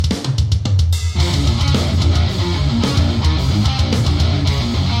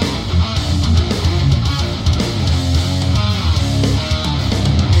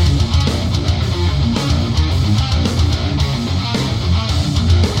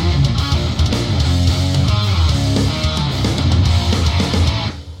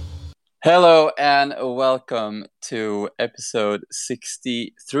Hello and welcome to episode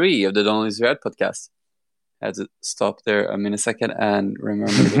 63 of the Don't Lose Your Head podcast. I had to stop there a minute second and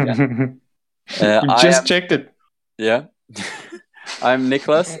remember it again. We just checked it. Yeah. I'm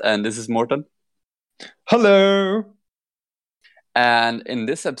Nicholas and this is Morten. Hello. And in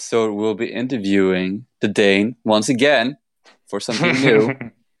this episode, we'll be interviewing the Dane once again for something new.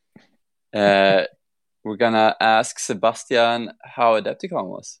 We're gonna ask Sebastian how Adepticon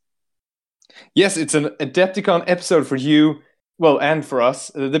was. Yes, it's an Adepticon episode for you, well, and for us,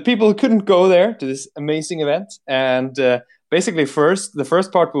 the people who couldn't go there to this amazing event. And basically, the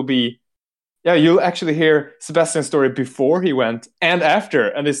first part will be, you'll actually hear Sebastian's story before he went and after,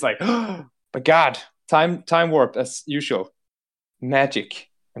 and it's like, oh my God, time warp as usual, magic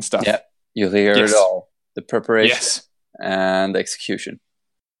and stuff. Yeah, you'll hear it all: the preparation and the execution.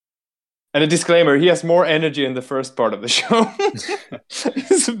 And a disclaimer, he has more energy in the first part of the show.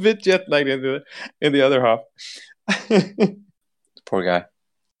 He's a bit jet lagged in the other half. Poor guy.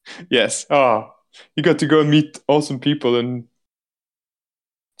 Yes. Oh, you got to go and meet awesome people and,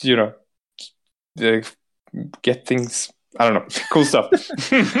 get things, I don't know, cool stuff.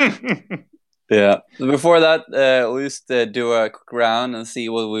 Yeah. Before that, we'll just do a quick round and see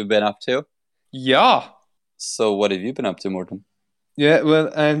what we've been up to. Yeah. So what have you been up to, Morten? Yeah, well,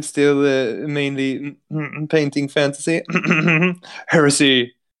 I'm still mainly painting fantasy.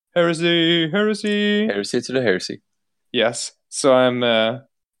 Heresy to the heresy. Yes. So I'm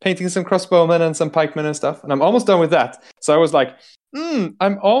painting some crossbowmen and some pikemen and stuff, and I'm almost done with that. So I was like,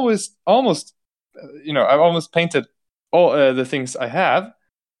 I'm almost, I've almost painted all the things I have.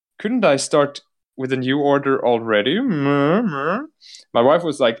 Couldn't I start with a new order already? My wife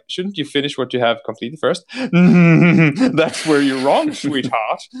was like, shouldn't you finish what you have completed first? That's where you're wrong,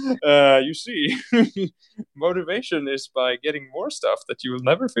 sweetheart. You see, motivation is by getting more stuff that you will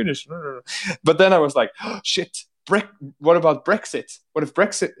never finish. But then I was like, oh, shit, what about Brexit? What if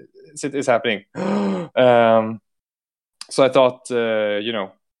Brexit is happening? So I thought,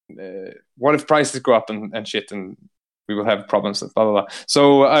 what if prices go up and shit, and we will have problems, blah, blah, blah.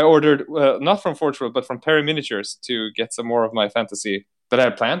 So I ordered, not from Forge World, but from Perry Miniatures to get some more of my fantasy that I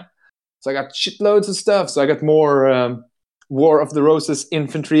had planned. So I got shitloads of stuff. So I got more War of the Roses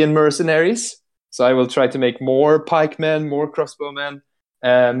infantry and mercenaries. So I will try to make more pikemen, more crossbowmen,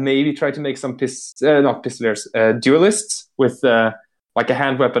 maybe try to make some not pistoliers, duelists with like a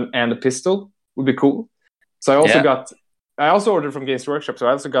hand weapon and a pistol would be cool. So I also ordered from Games Workshop, so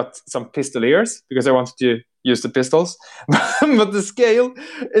I also got some pistoliers because I wanted to use the pistols. But the scale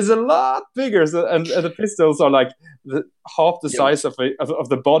is a lot bigger, and the pistols are like half the size of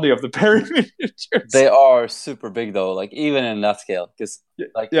the body of the Perry Miniatures. They are super big though, like even in that scale, because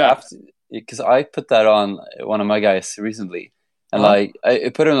I put that on one of my guys recently, and like I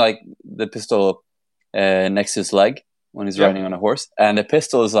put him like the pistol next to his leg when he's riding on a horse, and the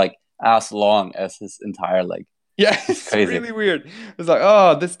pistol is like as long as his entire leg. Yeah, it's really weird. It's like,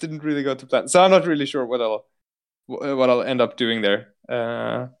 oh, this didn't really go to plan. So I'm not really sure what I'll end up doing there.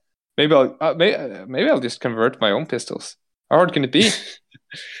 Maybe I'll just convert my own pistols. How hard can it be?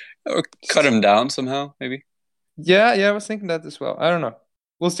 Or cut them down somehow, maybe. Yeah, I was thinking that as well. I don't know.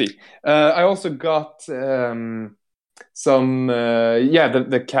 We'll see. I also got some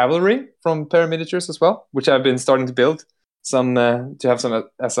the cavalry from Perry Miniatures as well, which I've been starting to build. Some to have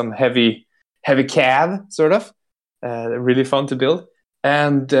some heavy cav sort of. Really fun to build,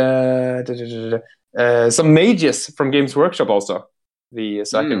 and some mages from Games Workshop also.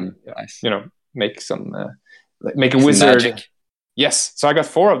 So I can make make a wizard. Magic. Yes, so I got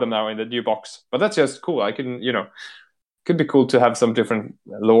 4 of them now in the new box, but that's just cool. I can could be cool to have some different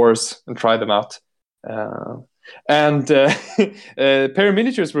lores and try them out. And Perry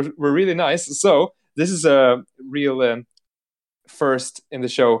Miniatures were really nice. So this is a real first in the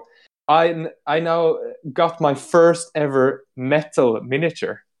show. I now got my first ever metal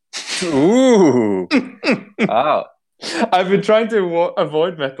miniature. Ooh! Wow! I've been trying to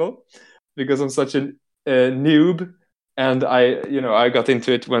avoid metal because I'm such a noob, and I got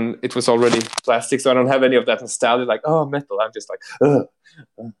into it when it was already plastic, so I don't have any of that nostalgia. Like, oh, metal! I'm just like, I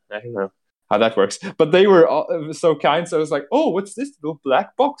don't know how that works. But they were so kind, so I was like, oh, what's this little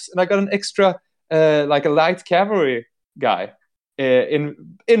black box? And I got an extra, like a light cavalry guy. In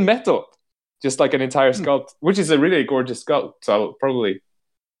metal, just like an entire sculpt, which is a really gorgeous sculpt, so I'll probably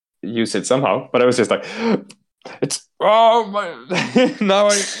use it somehow. But I was just like, now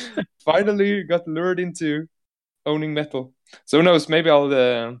I finally got lured into owning metal. So who knows, maybe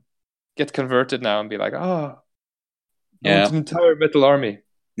I'll get converted now and be like, an entire metal army.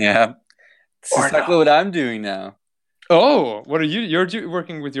 Yeah, it's exactly what I'm doing now. Oh, what are you? You're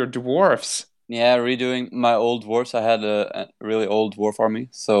working with your dwarfs. Yeah, redoing my old dwarfs. I had a really old dwarf army,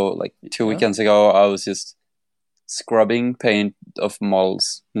 so like 2 weekends Yeah. ago, I was just scrubbing paint of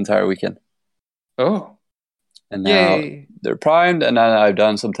models the entire weekend. Oh, And now yay! they're primed, and then I've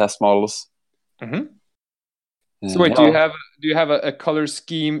done some test models. Mm-hmm. So wait, Yeah, do you have a color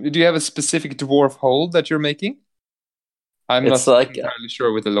scheme? Do you have a specific dwarf hold that you're making? I'm it's not like entirely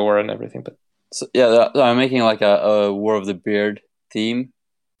sure with the lore and everything, but I'm making like a War of the Beard theme.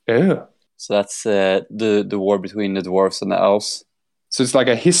 oh, So that's the war between the dwarves and the elves. so it's like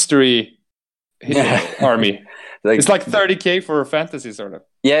a history Yeah, army. like It's like 30K for fantasy, sort of.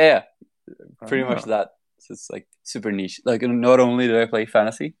 yeah, pretty much Ah. that. So it's like super niche. Like not only do I play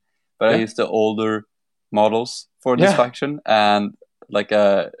fantasy, but I Yeah, use the older models for this yeah, faction and like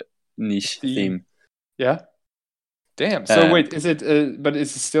a niche theme. theme. Yeah, damn. So Uh, wait, is it? But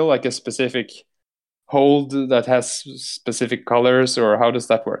is it still like a specific hold that has specific colors, or how does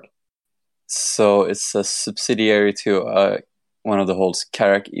that work? so it's a subsidiary to one of the holds,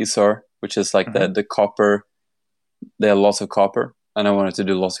 Karak Isar, which is like Mm-hmm. the copper. They have lots of copper, and I wanted to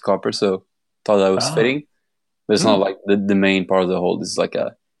do lots of copper, so thought that was Ah. fitting. But it's not Hmm. like the main part of the hold. It's like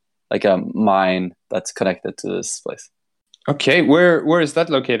a mine that's connected to this place. Okay, where is that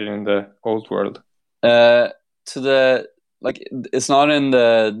located in the old world? To the like it's not in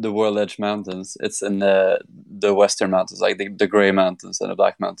the World Edge Mountains. It's in the Western Mountains, like the Gray Mountains and the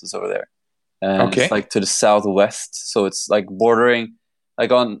Black Mountains over there. And it's Okay. like to the southwest, so it's like bordering.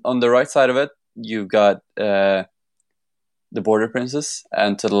 Like on the right side of it, you've got the Border Princes,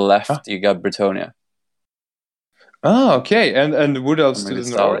 and to the Ah, left you got Bretonia, okay. And Wood or Elves to maybe the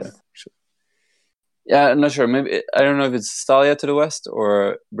Stalia. north? Yeah, I'm not sure. Maybe I don't know if it's Stalia to the west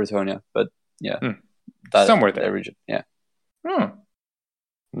or Bretonia, but yeah, Hmm. that Somewhere there. region. Yeah. Hmm.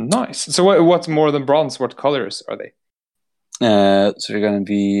 Nice. So what's more than bronze? What colors are they? So they're gonna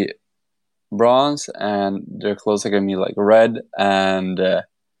be bronze, and their clothes are gonna be like red and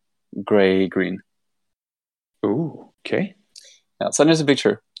gray green. Ooh, okay. Yeah, send us a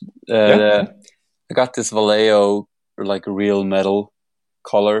picture. Yeah. I got this Vallejo like real metal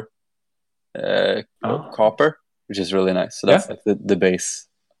color Oh, copper, which is really nice. So yeah. that's like the base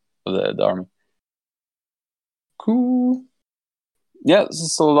of the army. Cool. Yeah, this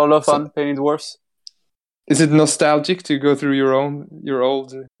is a lot of So fun painting dwarfs. is it nostalgic to go through your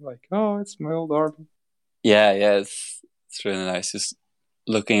old like, oh, it's my old army? Yeah, it's really nice. Just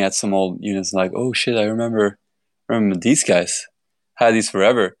looking at some old units, like, oh shit, I remember these guys. Had these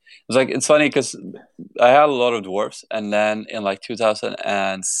forever. It's like it's funny because I had a lot of dwarfs, and then in like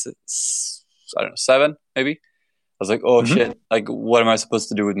 2006, I don't know, 7 maybe. I was like, oh Mm-hmm. shit, like what am I supposed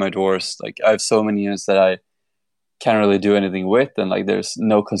to do with my dwarfs? Like I have so many units that I can't really do anything with, and like there's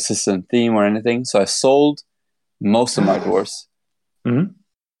no consistent theme or anything. So I sold most of my dwarfs, Mm-hmm.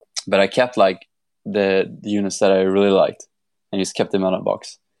 but I kept like the units that I really liked, and just kept them on a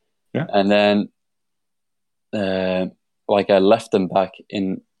box. Yeah. And then like I left them back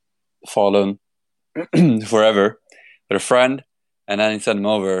in Falun forever with a friend, and then he sent them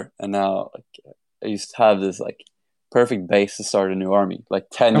over, and now like I used to have this like perfect base to start a new army like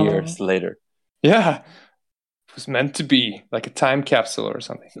 10 Oh, years later. yeah. It was meant to be like a time capsule or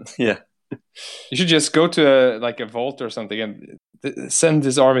something. Yeah. You should just go to like a vault or something and send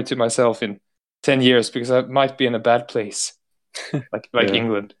this army to myself in 10 years because I might be in a bad place, like Yeah.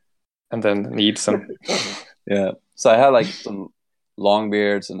 England, and then need some. Yeah. So I had like some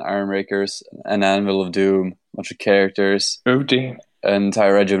Longbeards and Ironrakers, an Anvil of Doom, a bunch of characters, Oh, damn. an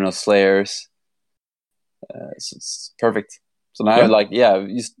entire regiment of Slayers. So it's perfect. So now, Yeah. like, yeah,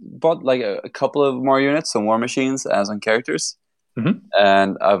 you bought like a couple of more units, some war machines, and some characters, Mm-hmm.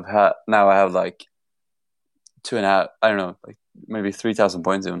 and I have like 2.5. I don't know, like maybe 3,000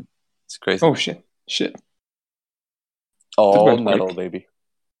 points in. It's crazy. Oh, shit. Shit. That All went metal, quick. baby.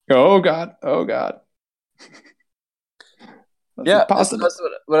 Oh, God. Oh, God. That's Yeah, so impossible. that's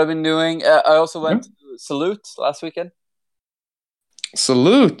what I've been doing. I also Yeah. went to Salute last weekend.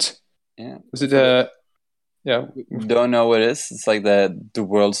 Salute. Yeah, Was it, so yeah. don't know what it is. It's like the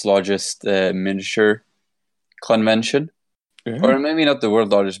world's largest miniature convention, or Yeah. maybe not the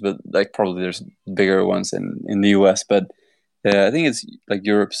world's largest, but like probably there's bigger ones in the US. But I think it's like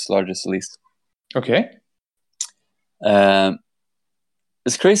Europe's largest, at least. Okay. Um,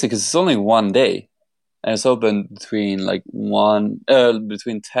 it's crazy because it's only one day, and it's open between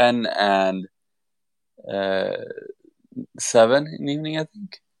between 10 and 7 in the evening, I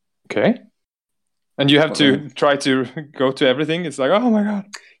think. Okay. And you have to try to go to everything. It's like, oh my God.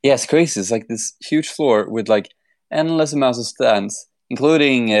 Yeah, it's crazy. It's like this huge floor with like endless amounts of stands,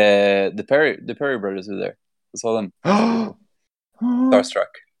 including the Perry brothers are there. I saw them.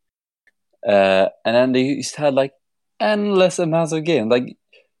 Starstruck. And then they just had like endless amounts of games. Like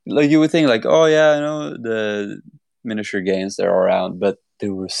you would think like, oh yeah, I know the miniature games that are around, but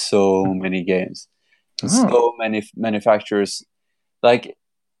there were so many games and so many manufacturers. Like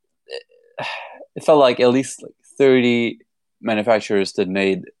it felt like at least like 30 manufacturers that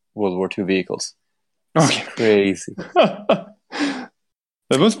made World War II vehicles. It's crazy.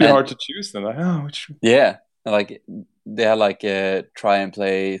 That must be hard to choose then. Like, yeah, like they had like try and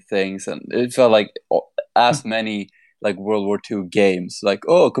play things, and it felt like as many like World War II games. Like,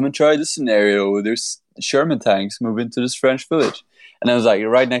 oh, come and try this scenario. There's Sherman tanks move into this French village, and I was like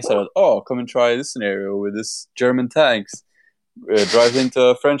right next to it. Oh, come and try this scenario with this German tanks drives into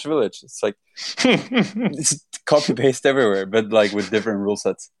a French village. It's like it's copy paste everywhere, but like with different rule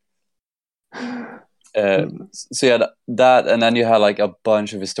sets. So yeah, that, and then you had like a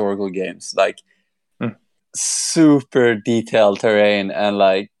bunch of historical games, like super detailed terrain and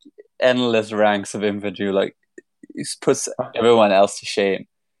like endless ranks of infantry. Like it puts everyone else to shame.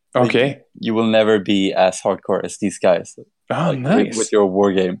 Okay, like, you will never be as hardcore as these guys. Nice. With your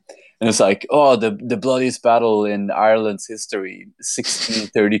war game. And it's like, oh, the bloodiest battle in Ireland's history,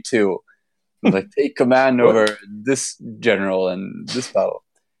 1632. Like, take command over this general and this battle.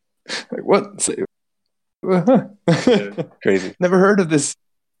 Like, what? Crazy. Never heard of this.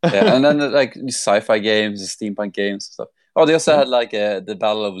 Yeah, and then like sci-fi games, steampunk games and stuff. Oh, they also had like the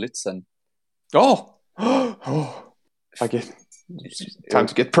Battle of Lützen. Oh, I get time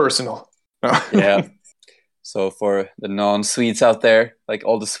to get personal. Yeah. So for the non-Swedes out there, like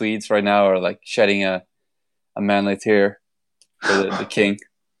all the Swedes right now are like shedding a manly tear for the king.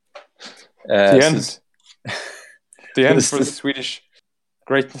 The end. The end for the Swedish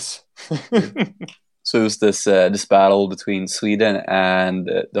greatness. So it was this battle between Sweden and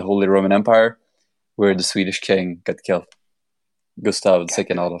the Holy Roman Empire, where the Swedish king got killed. Gustav II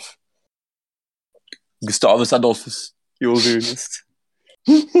Adolf. Gustavus Adolphus. You will be missed.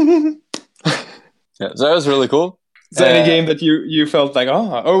 Yeah, so that was really cool. Is there any game that you felt like,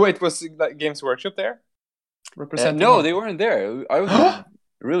 oh wait, was like Games Workshop there? No, they weren't there. I was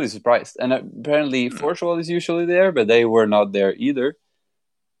really surprised. And apparently Forswall is usually there, but they were not there either.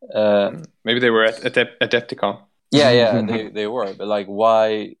 Maybe they were at Adepticon. Yeah, they were. But like,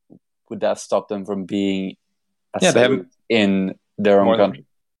 why would that stop them from being in their own country?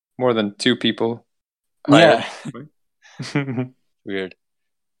 More than 2 people. Yeah. Weird.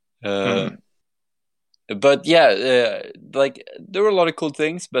 But yeah, like there were a lot of cool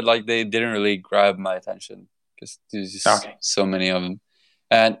things, but like they didn't really grab my attention because there's just so many of them.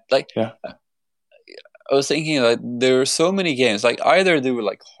 And like, I was thinking like there were so many games. Like either they were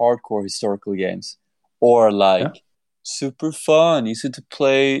like hardcore historical games, or like super fun, easy to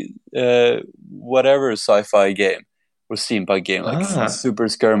play, whatever sci-fi game or steampunk game, like super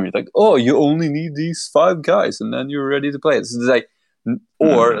skirmish. Like, oh, you only need these 5 guys, and then you're ready to play it. So it's like,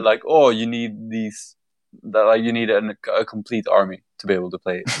 or like, oh, you need these. That like you need a complete army to be able to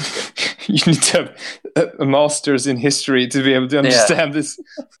play it. You need to have a master's in history to be able to understand this.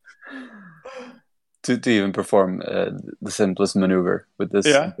 To even perform the simplest maneuver with this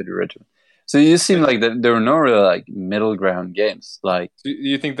regiment. So you seem like there were no real like middle ground games. Like, do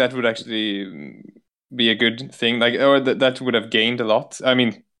you think that would actually be a good thing? Like, or that would have gained a lot? I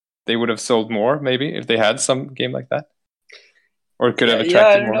mean, they would have sold more maybe if they had some game like that. Or it could have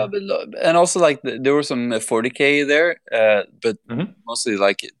attracted more. Know, and also like there were some 40k there, but mostly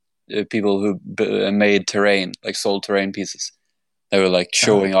like people who made terrain, like sold terrain pieces. They were like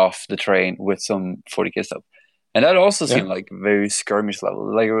showing off the terrain with some 40k stuff, and that also seemed like very skirmish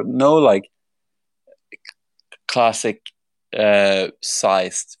level. Like no like classic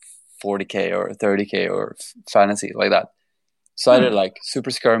sized 40k or 30k or fantasy like that. So either like super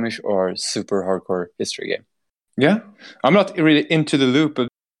skirmish or super hardcore history game. Yeah, I'm not really into the loop,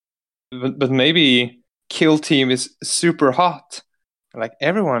 but maybe Kill Team is super hot. Like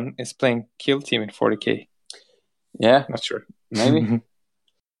everyone is playing Kill Team in 40k. Yeah, not sure. Maybe.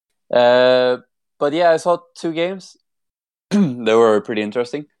 But yeah, I saw 2 games. They were pretty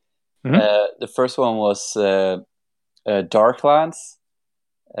interesting. The first one was Darklands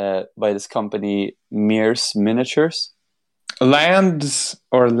by this company Mears Miniatures. Lands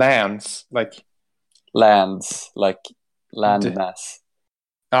or lands like. Lands, like land mass.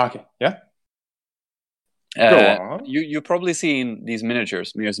 Okay, yeah. Go on. You've probably seen these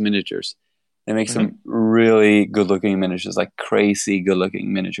miniatures, Mears Miniatures. They make some really good-looking miniatures, like crazy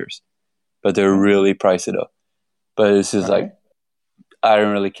good-looking miniatures. But they're really pricey though. But it's just like, I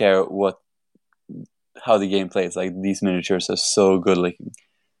don't really care how the game plays. Like these miniatures are so good-looking.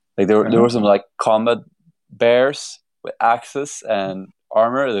 Like there were some like combat bears with axes and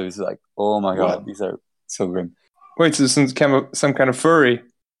armor. It was like, oh my god, these are so grim. Wait, so some kind of furry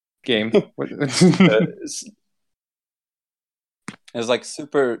game? It's like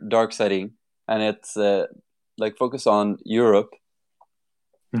super dark setting, and it's like focused on Europe,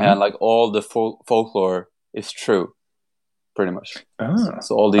 and like all the folklore is true, pretty much.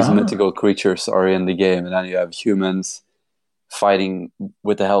 So all these mythical creatures are in the game, and then you have humans fighting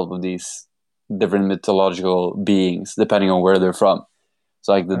with the help of these different mythological beings, depending on where they're from.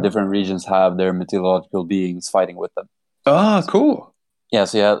 So like the different regions have their mythological beings fighting with them. Ah, cool. Yeah,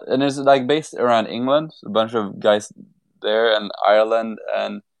 so yeah, and it's like based around England, a bunch of guys there, and Ireland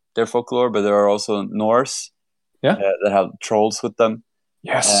and their folklore, but there are also Norse that have trolls with them.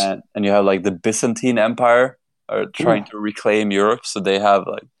 Yes. And you have like the Byzantine Empire are trying to reclaim Europe, so they have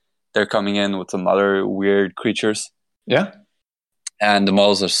like they're coming in with some other weird creatures. Yeah. And the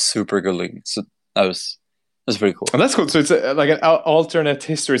models are super good looking. So that's pretty cool. Oh, that's cool. So it's like an alternate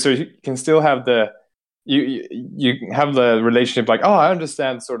history. So you can still have you have the relationship like, oh, I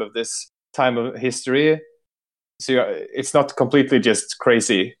understand sort of this time of history. So it's not completely just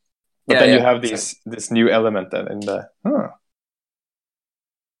crazy, but then you have this new element in the.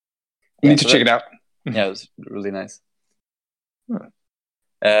 You need to check it out. Yeah, it was really nice.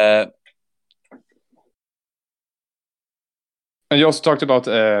 And you also talked about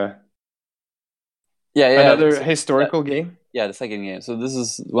another historical game. Yeah, the second game. So this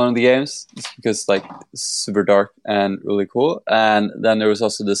is one of the games because like it's super dark and really cool. And then there was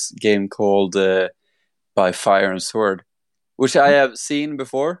also this game called By Fire and Sword, which I have seen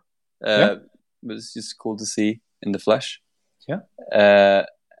before. But it's just cool to see in the flesh. Yeah.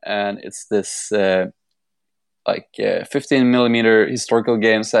 And it's this 15mm historical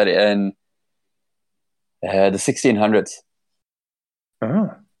game set in the 1600s.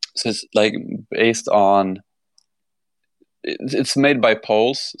 So it's like based on. It's made by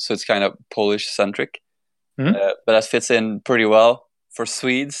Poles, so it's kind of Polish centric, but that fits in pretty well for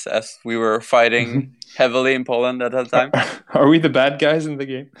Swedes, as we were fighting heavily in Poland at that time. Are we the bad guys in the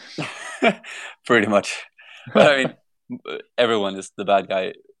game? Pretty much. But I mean, everyone is the bad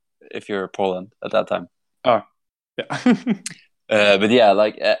guy if you're Poland at that time. Oh, yeah. But yeah,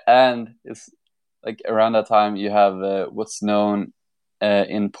 like, and it's like around that time you have what's known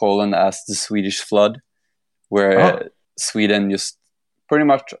in Poland as the Swedish Flood, where Sweden just pretty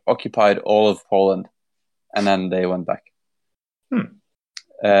much occupied all of Poland, and then they went back.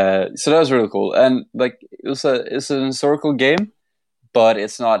 So that was really cool, and like it's an historical game, but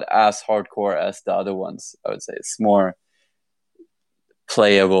it's not as hardcore as the other ones. I would say it's more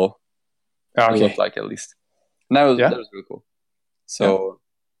playable. It looked like, at least. And that was really cool. So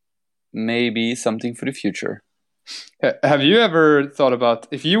maybe something for the future. Have you ever thought about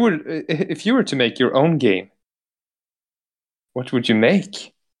if you were to make your own game? What would you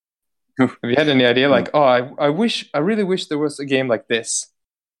make? Have you had any idea? Like, I really wish there was a game like this,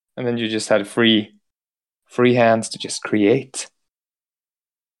 and then you just had free hands to just create.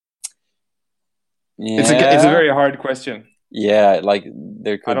 Yeah. It's a very hard question. Yeah, like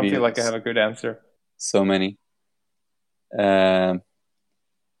there could be. I don't feel like I have a good answer. So many. I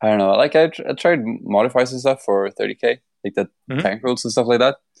don't know. Like I tried modifying some stuff for 30K, like the tank rules and stuff like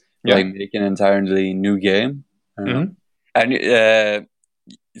that. Yeah. Like make an entirely new game. I don't know. And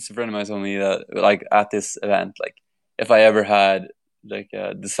it's a friend of mine told me that, like, at this event, like, if I ever had like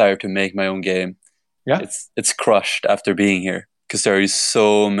a desire to make my own game, it's crushed after being here because there are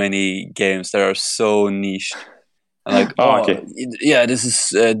so many games that are so niched. And like, this is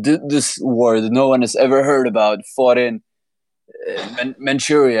this war that no one has ever heard about, fought in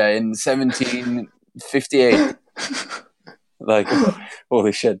Manchuria in 1758. Like,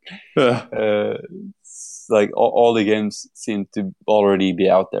 holy shit! Like all the games seem to already be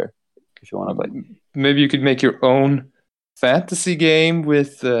out there if you want to play. Maybe you could make your own fantasy game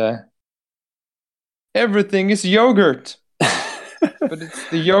with everything is yogurt, but it's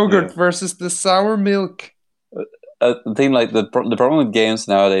the yogurt versus the sour milk. The thing, like the problem with games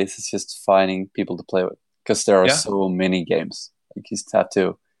nowadays is just finding people to play with because there are so many games. Like you just have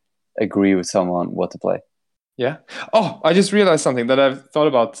to agree with someone what to play. Yeah. Oh, I just realized something that I've thought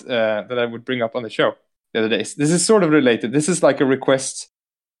about that I would bring up on the show the other days. This is sort of related. This is like a request.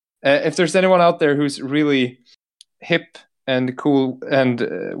 If there's anyone out there who's really hip and cool and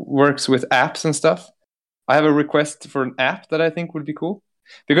works with apps and stuff, I have a request for an app that I think would be cool.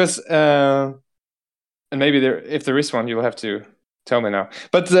 Because, and maybe if there is one, you'll have to tell me now.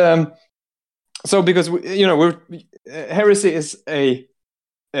 But so because Heresy is in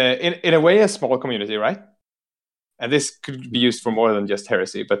a way a small community, right? And this could be used for more than just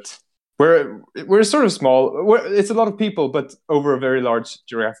Heresy, but we're sort of small. It's a lot of people, but over a very large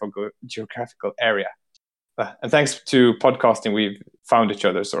geographical area. And thanks to podcasting, we've found each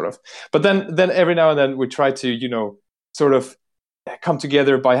other, sort of. But then every now and then we try to, sort of come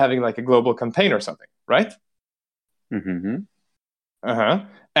together by having like a global campaign or something, right? Mm-hmm.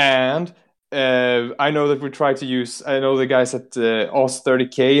 And I know that we try to use. I know the guys at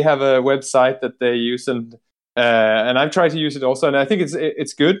Oz30K have a website that they use, and I've tried to use it also, and I think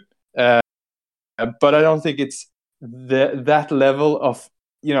it's good. But I don't think it's that level of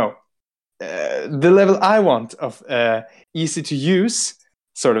the level I want of easy to use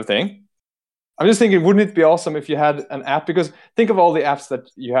sort of thing. I'm just thinking, wouldn't it be awesome if you had an app? Because think of all the apps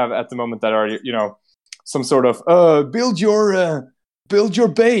that you have at the moment that are some sort of build your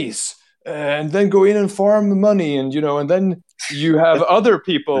base and then go in and farm money, and then you have other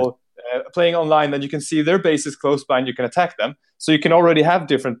people playing online that you can see their bases close by and you can attack them. So you can already have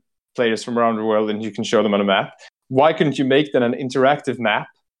different players from around the world and you can show them on a map. Why couldn't you make then an interactive map?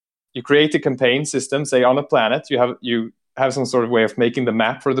 You create a campaign system, say on a planet. You have some sort of way of making the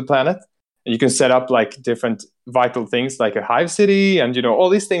map for the planet. And you can set up like different vital things like a hive city and all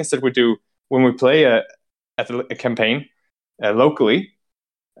these things that we do when we play a campaign locally.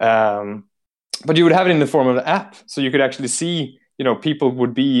 But you would have it in the form of an app, so you could actually see people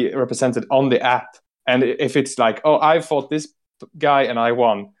would be represented on the app. And if it's like, oh, I fought this guy and I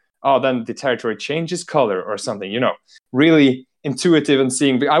won, oh, then the territory changes color or something, really intuitive and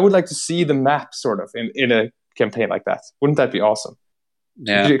seeing. But I would like to see the map sort of in a campaign like that. Wouldn't that be awesome?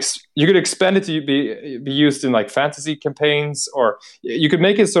 Yeah. You could expand it to be used in like fantasy campaigns, or you could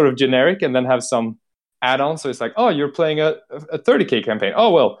make it sort of generic and then have some add-ons. So it's like, oh, you're playing a 30K campaign. Oh,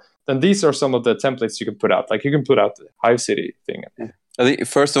 well, then these are some of the templates you can put out. Like you can put out the Hive City thing. I think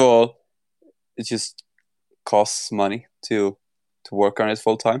first of all, it just costs money to work on it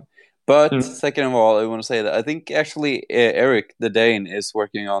full time. But second of all, I want to say that I think actually Eric the Dane is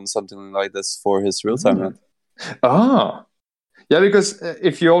working on something like this for his real-time event. Ah, yeah, because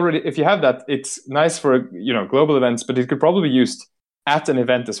if you have that, it's nice for global events, but it could probably be used at an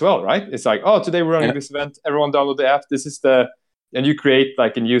event as well, right? It's like, oh, today we're running this event. Everyone download the app. This is and you create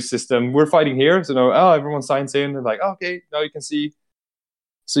like a new system. We're fighting here, so everyone signs in and like, okay, now you can see.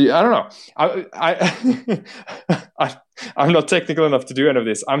 So I don't know. I'm not technical enough to do any of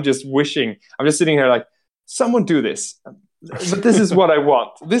this. I'm just wishing. I'm just sitting here like, someone do this. But this is what I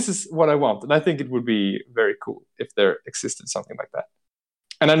want. This is what I want. And I think it would be very cool if there existed something like that.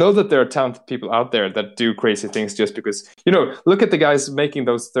 And I know that there are talented people out there that do crazy things just because, look at the guys making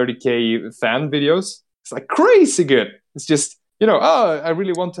those 30K fan videos. It's like crazy good. It's just, I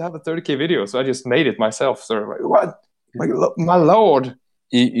really want to have a 30K video. So I just made it myself. So like, what? My Lord.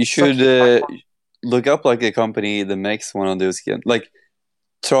 You should look up like a company that makes one of those games. Like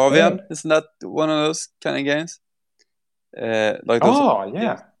Travian, isn't that one of those kind of games? Yeah.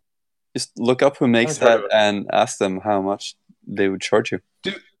 Just look up who makes that and ask them how much they would charge you.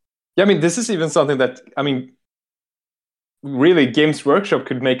 Yeah, I mean, this is even something that, really Games Workshop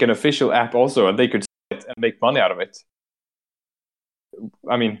could make an official app also, and they could sell it and make money out of it.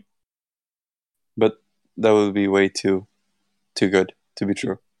 But that would be way too good to be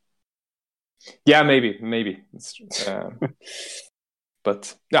true. Yeah, maybe.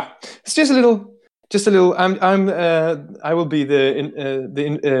 But yeah, it's just a little. I will be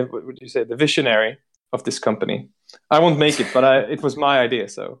what would you say, the visionary of this company. I won't make it, but it was my idea,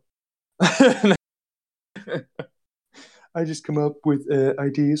 so I just come up with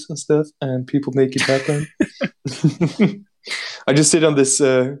ideas and stuff, and people make it happen. I just sit on this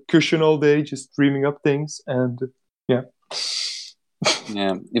cushion all day, just dreaming up things, and yeah.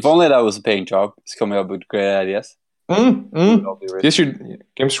 Yeah, if only that was a paying job. It's coming up with great ideas.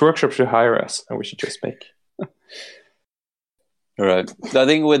 Games Workshop should hire us, and we should just make. All right. I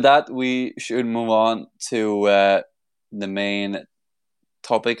think with that, we should move on to the main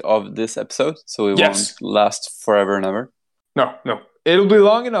topic of this episode. So we won't last forever and ever. No. It'll be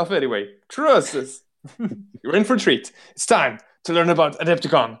long enough anyway. Trust us. You're in for a treat. It's time to learn about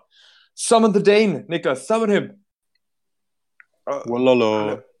Adepticon. Summon the Dane, Niklas. Summon him.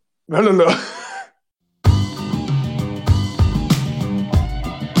 Walala.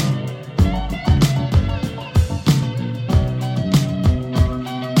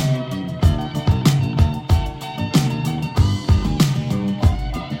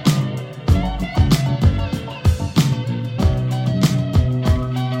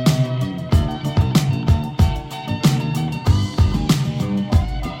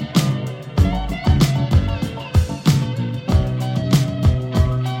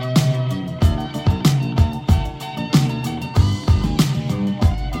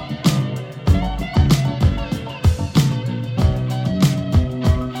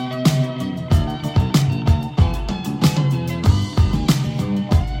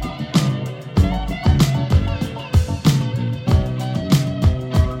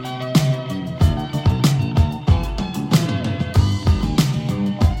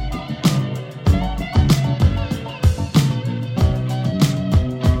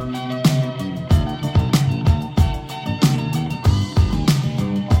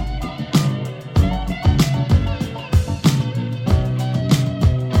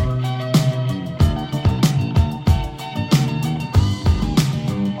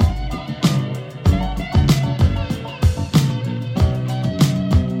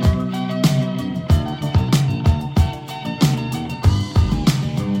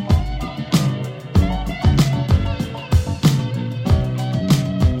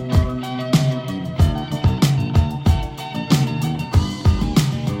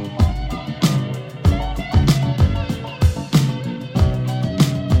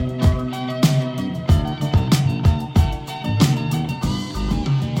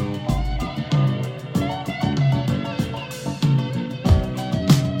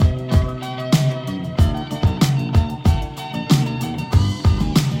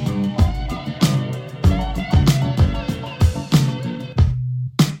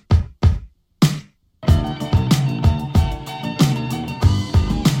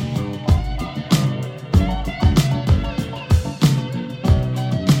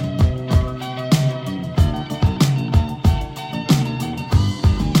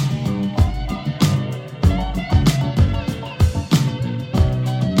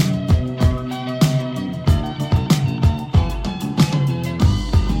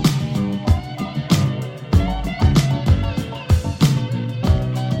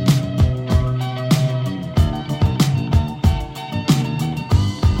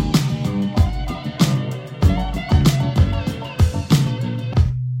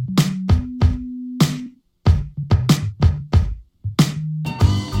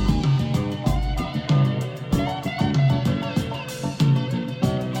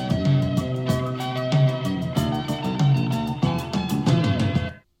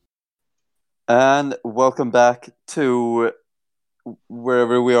 And welcome back to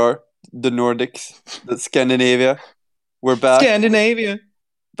wherever we are, the Nordics, the Scandinavia. We're back. Scandinavia.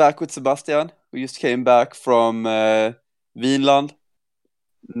 Back with Sebastian. We just came back from Vinland,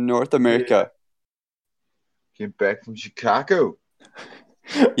 North America. Yeah. Came back from Chicago.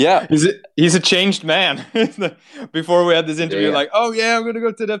 Yeah. He's a changed man. Before we had this interview, like, oh yeah, I'm gonna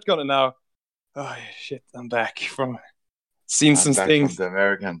go to DEF CON, and now, oh shit, I'm back from seeing some things. From the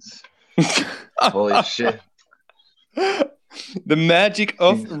Americans. Holy shit. The magic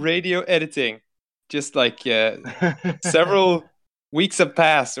of radio editing. Just like several weeks have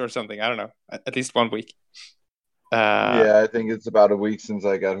passed or something. I don't know. At least 1 week. Yeah, I think it's about a week since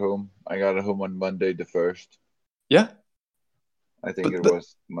I got home. I got home on Monday the 1st. Yeah. I think it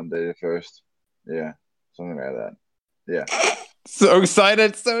was Monday the 1st. Yeah, something like that. Yeah. So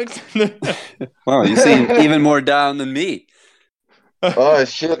excited. Wow, you seem even more down than me. Oh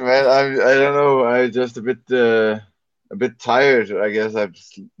shit, man! I don't know. I just a bit tired. I guess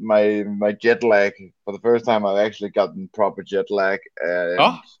my jet lag for the first time. I've actually gotten proper jet lag,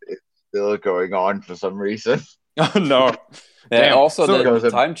 and it's still going on for some reason. Oh no! Yeah. Also,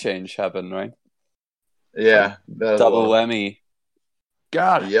 the time change happened, right? Yeah, double whammy.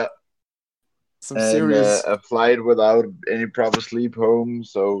 God. Yeah. Some serious. A flight without any proper sleep home.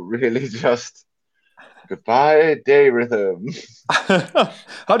 So really just. Goodbye, day rhythm.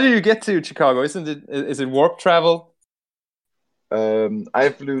 How did you get to Chicago? Is it warp travel?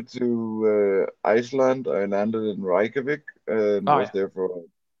 I flew to Iceland. I landed in Reykjavik and was there for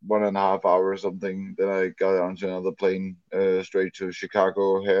 1.5 hours or something. Then I got onto another plane straight to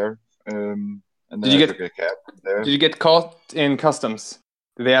Chicago O'Hare. And then I took a cab there. Did you get caught in customs?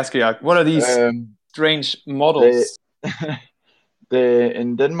 Did they ask you, like, what are these strange models?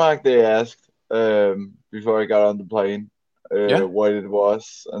 In Denmark, they asked before I got on the plane what it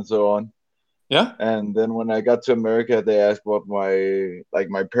was and so on. Yeah. And then when I got to America, they asked what my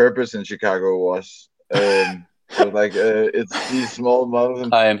purpose in Chicago was. So like it's these small models.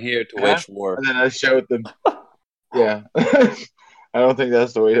 I am here to wage war. And then I showed them. Yeah. I don't think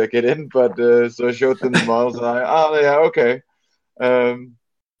that's the way to get in, but so I showed them the models and okay. And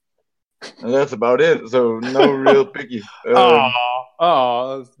that's about it. So no real biggie.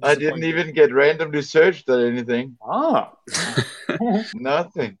 I didn't even get randomly searched or anything.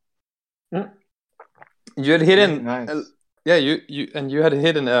 Nothing. You had hidden, nice. you had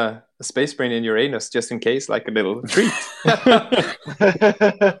hidden a space brain in your anus just in case, like a little treat.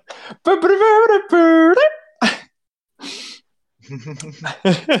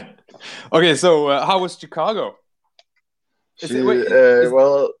 Okay, so how was Chicago?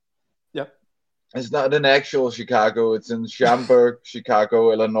 It's not in actual Chicago. It's in Schaumburg,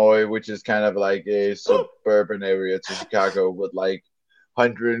 Chicago, Illinois, which is kind of like a suburban area to Chicago with like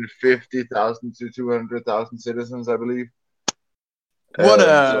 150,000 to 200,000 citizens, I believe. What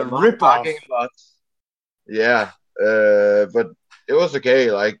a rip-off. Yeah, but it was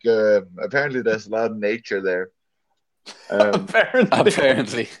okay. Like, apparently there's a lot of nature there.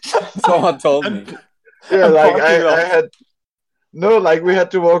 Apparently. Someone told me. Yeah, like I had... No, like we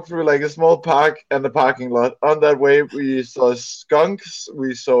had to walk through like a small park and a parking lot. On that way, we saw skunks,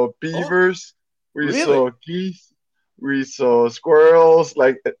 we saw beavers, we saw geese, we saw squirrels,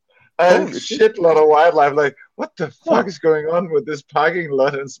 like a shitload of wildlife. Like, what the fuck is going on with this parking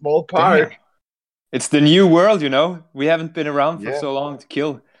lot and small park? Damn. It's the new world, you know. We haven't been around for so long to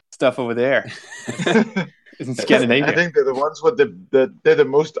kill stuff over there. In Scandinavia, I think they're the ones with they're the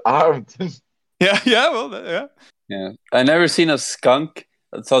most armed. Yeah. Yeah, I never seen a skunk.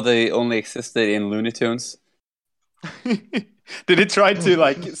 I thought they only existed in Looney Tunes. Did it try to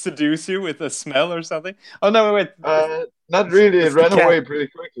like seduce you with a smell or something? Oh no, wait. Not really. It ran away pretty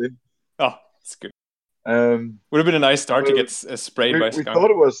quickly. Oh, that's good. Would have been a nice start to get sprayed by a skunk. We thought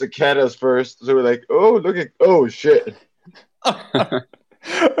it was a cat at first, so we're like, oh shit.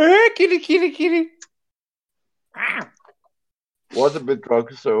 Kitty. Was a bit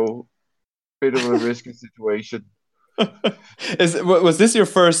drunk, so bit of a risky situation. Was this your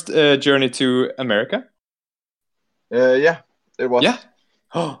first journey to America? Yeah, it was. Yeah.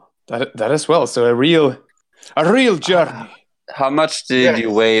 Oh, that as well. So a real journey. How much did you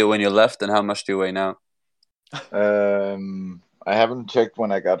weigh when you left, and how much do you weigh now? I haven't checked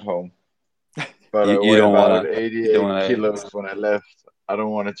when I got home, but I weighed about 88 kilos when I left. I don't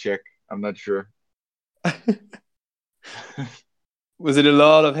want to check. I'm not sure. Was it a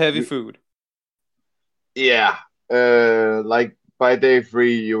lot of heavy food? Yeah. Like by day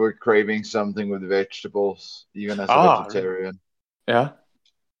 3, you were craving something with vegetables, even as a vegetarian. Yeah.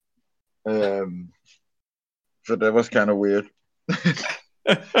 So that was kind of weird.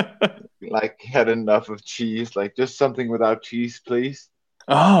 Like had enough of cheese. Like just something without cheese, please.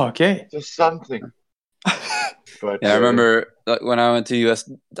 Oh, okay. Just something. But Yeah, I remember when I went to US,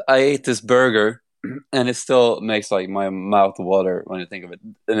 I ate this burger, and it still makes like my mouth water when I think of it.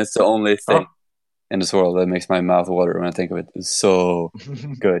 And it's the only thing in this world that makes my mouth water when I think of it. It's so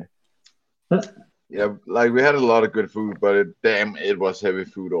good. Yeah, like we had a lot of good food, but it was heavy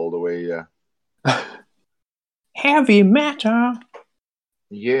food all the way. Yeah. Heavy metal.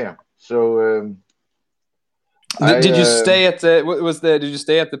 Yeah. So did you stay at the did you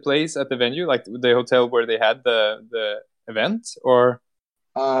stay at the place at the venue, like the hotel where they had the event, or?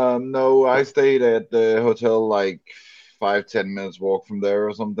 No, I stayed at the hotel like 5-10 minutes walk from there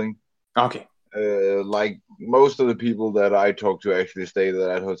or something. Okay. Like most of the people that I talked to actually stayed at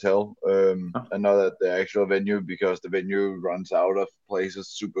that hotel, and not at the actual venue, because the venue runs out of places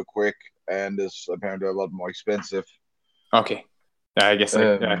super quick and is apparently a lot more expensive. Okay. I guess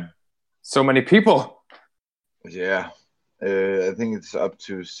so many people. Yeah. I think it's up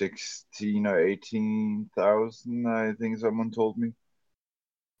to 16 or 18,000, I think someone told me.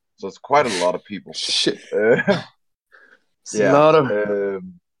 So it's quite a lot of people. Shit. It's a lot of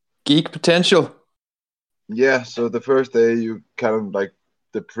geek potential. Yeah, so the first day you kind of like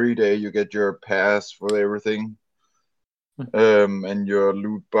the pre-day you get your pass for everything. And your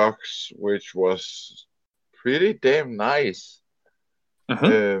loot box, which was pretty damn nice.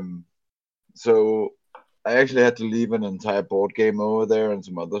 So I actually had to leave an entire board game over there and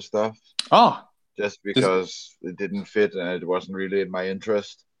some other stuff. Oh. Just because it didn't fit and it wasn't really in my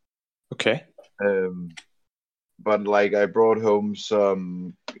interest. Okay. But like I brought home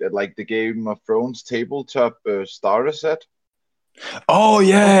some like the Game of Thrones tabletop starter set. Oh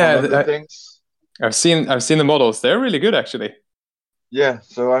yeah, things. I've seen the models. They're really good, actually. Yeah,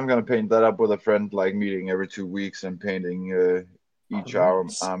 so I'm gonna paint that up with a friend, like meeting every 2 weeks and painting each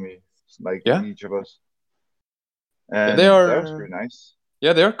army, like each of us. And they are. That was pretty nice.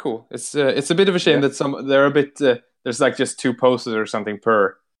 Yeah, they are cool. It's a bit of a shame that they're a bit. There's like just 2 posters or something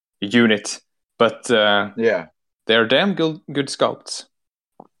per unit, but yeah, they're damn good sculpts.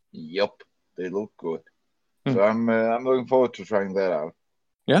 Yup, they look good. So I'm looking forward to trying that out.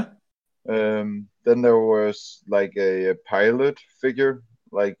 Yeah. Then there was like a pilot figure,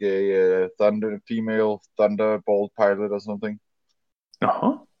 like a female Thunderbolt pilot or something.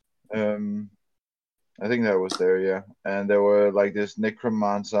 I think that was there, yeah. And there were like this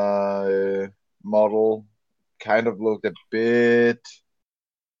Necromancer model, kind of looked a bit,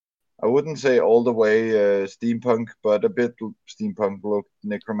 I wouldn't say all the way steampunk, but a bit steampunk looked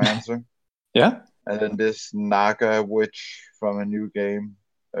Necromancer. Yeah. And then this Naga witch from a new game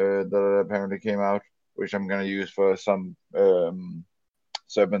that apparently came out, which I'm gonna use for some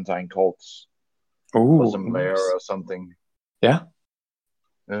Serpentine cults. Or some lair or something. Yeah.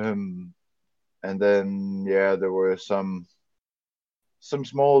 And then there were some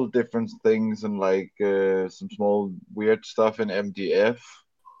small different things and like some small weird stuff in MDF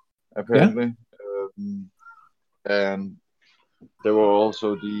apparently. And there were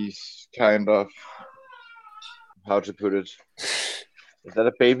also these kind of, how to put it, is that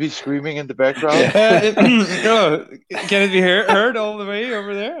a baby screaming in the background? Can it be heard all the way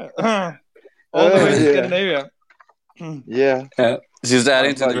over there? All the way to Scandinavia. Yeah. She's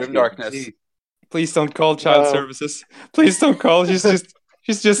adding to the grim darkness. Please don't call child services. Please don't call. She's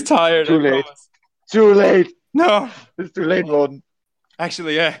just tired. Too late. Too late. No. It's too late, Morten.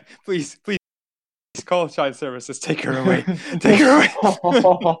 Actually, yeah. Please call child services. Take her away. Take her away.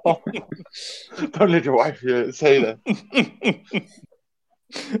 Don't let your wife say that.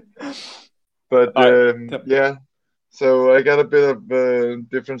 But yeah. So I got a bit of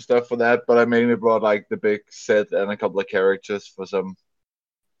different stuff for that, but I mainly brought like the big set and a couple of characters for some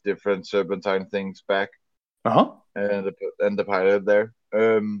different Serpentine things back. And the pilot there.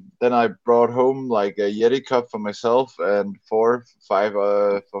 Then I brought home like a Yeti cup for myself and 5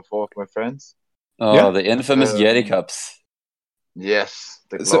 for 4 of my friends. Oh, the infamous Yeti cups. Yes,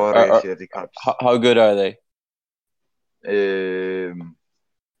 the glorious Yeti cups. How good are they?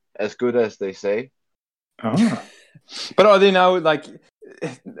 As good as they say. Oh. But are they now like?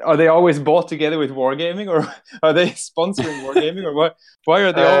 Are they always bought together with Wargaming, or are they sponsoring Wargaming, or what? Why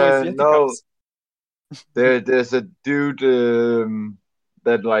are they always Yeti cups? There's a dude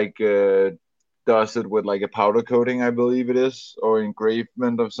that like does it with like a powder coating, I believe it is, or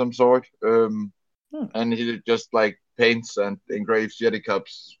engravement of some sort. And he just like paints and engraves Yeti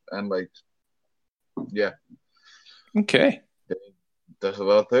cups and like, yeah. Okay. Does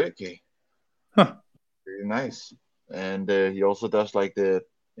about 30K. Huh. Really nice. And he also does like the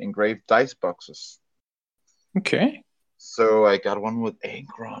engraved dice boxes. Okay. So I got one with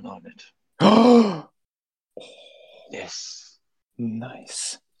Ankron on it. Oh, yes.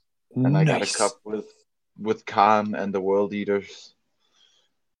 Nice. And I got a cup with Khan and the World Eaters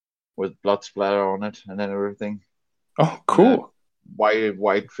with blood splatter on it and then everything. Oh, cool.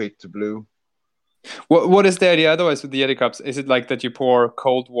 White fade to blue. What is the idea otherwise with the Yeti cups? Is it like that you pour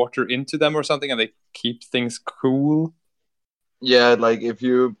cold water into them or something and they keep things cool? Yeah, like if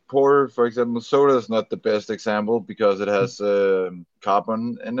you pour, for example, soda is not the best example because it has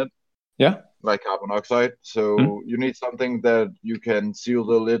carbon in it. Yeah. Like carbon oxide. So you need something that you can seal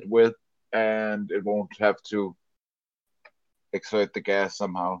the lid with and it won't have to exert the gas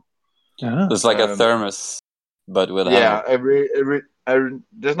somehow. Yeah. It's like a thermos, but with a handle.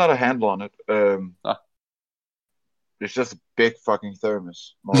 There's not a handle on it. It's just a big fucking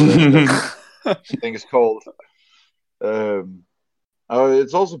thermos. More or less. I think it's cold.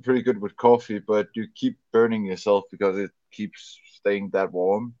 It's also pretty good with coffee, but you keep burning yourself because it keeps staying that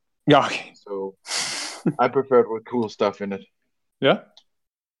warm. Yeah. Okay. So I prefer it with cool stuff in it. Yeah.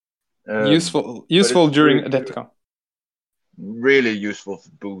 Useful during Adepticon. Really useful for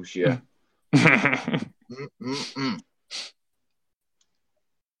booze, yeah.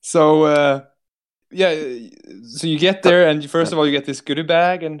 So so you get there and first of all you get this goodie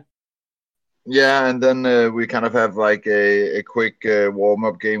bag and and then we kind of have like a quick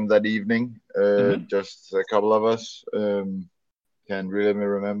warm-up game that evening. Just a couple of us. Can't really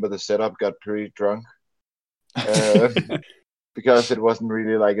remember the setup. Got pretty drunk because it wasn't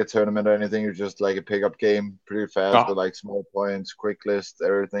really like a tournament or anything. It was just like a pickup game, pretty fast with like small points, quick list,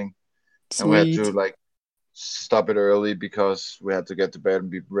 everything. Sweet. And we had to like stop it early because we had to get to bed and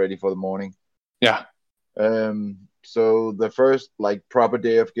be ready for the morning. Yeah. So the first like proper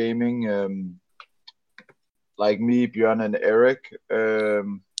day of gaming, like me, Björn, and Eric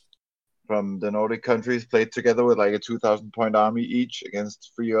from the Nordic countries played together with like a 2,000 point army each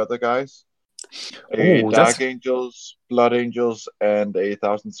against 3 other guys. Dark Angels, Blood Angels, and a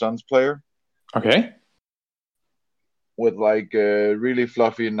Thousand Suns player. Okay. With like really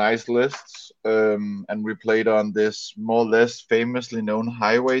fluffy, nice lists. And we played on this more or less famously known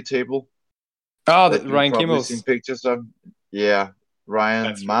highway table. Oh, that Ryan Kimmel's. Seen pictures of. Yeah, Ryan,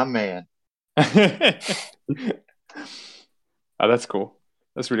 that's my man. Oh, that's cool.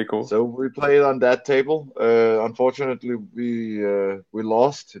 That's really cool. So we played on that table. Unfortunately, we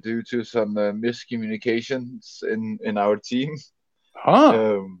lost due to some miscommunications in our team.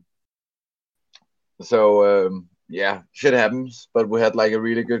 Shit happens. But we had like a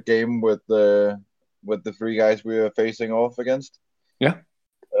really good game with the 3 guys we were facing off against. Yeah.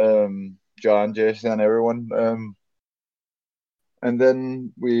 John, Jason, and everyone. And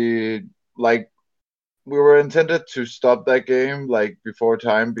then we were intended to stop that game like before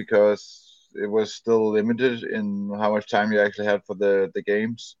time because it was still limited in how much time you actually had for the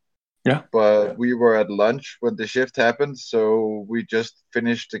games. Yeah. But we were at lunch when the shift happened, so we just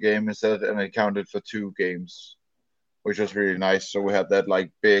finished the game instead and it counted for 2 games, which was really nice. So we had that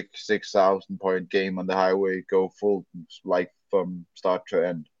like big 6,000 point game on the highway go full like from start to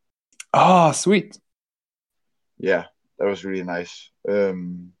end. Oh, sweet. Yeah, that was really nice.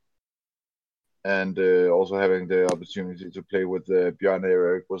 And also having the opportunity to play with Björn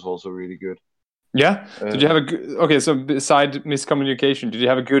Eric was also really good. Yeah. Did you have a good... Okay, so beside miscommunication, did you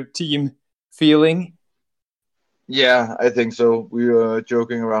have a good team feeling? Yeah, I think so. We were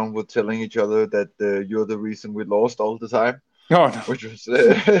joking around with telling each other that you're the reason we lost all the time. Oh, no. Which was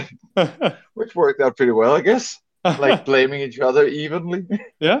which worked out pretty well, I guess. Like blaming each other evenly.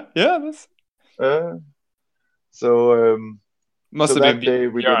 Yeah, that's... Must have that day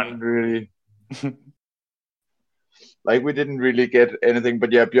we didn't really like we didn't really get anything,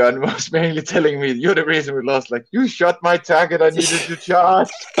 but yeah, Björn was mainly telling me you're the reason we lost. Like, you shot my target, I needed to charge.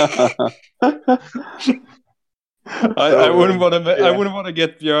 I wouldn't want to. Yeah. I wouldn't want to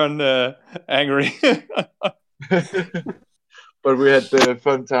get Björn angry. But we had a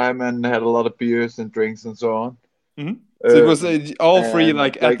fun time and had a lot of beers and drinks and so on. Mm-hmm. So it was all free,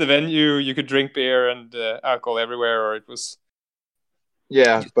 like at the venue, you could drink beer and alcohol everywhere, or it was.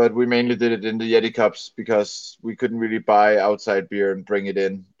 Yeah, but we mainly did it in the Yeti cups because we couldn't really buy outside beer and bring it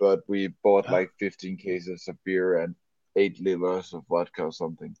in. But we bought like 15 cases of beer and 8 liters of vodka or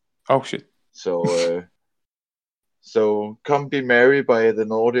something. Oh shit! So, so come be merry by the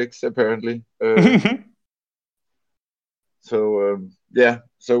Nordics apparently. So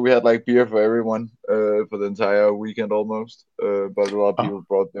we had like beer for everyone for the entire weekend almost. But a lot of people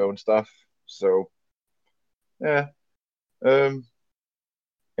brought their own stuff. So yeah.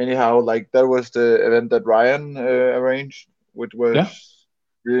 Anyhow, like that was the event that Ryan arranged, which was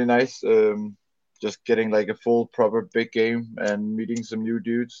really nice. just getting like a full proper big game and meeting some new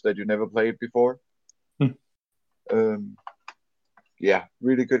dudes that you never played before. Yeah,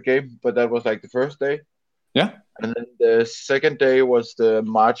 really good game. But that was like the first day. Yeah. And then the second day was the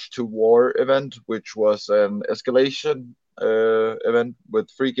March to War event, which was an escalation event with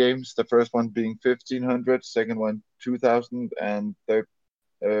 3 games. The first one being 1500, second one 2000, and third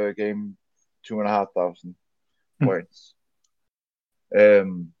game 2,500 points.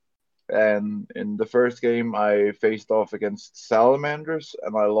 And in the first game, I faced off against Salamanders,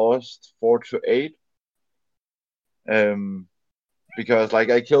 and I lost 4-8. Because like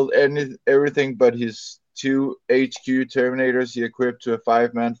I killed everything but his 2 HQ Terminators he equipped to a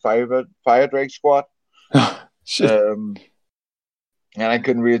 5-man fire drake squad. Shit. And I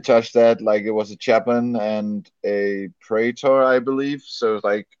couldn't really touch that. Like it was a chaplain and a praetor, I believe. So it's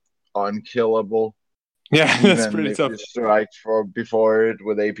like unkillable. Yeah, that's pretty tough. Strikes for before it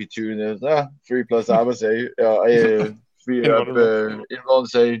with AP2 and there's 3+ armor save, 3 up invuln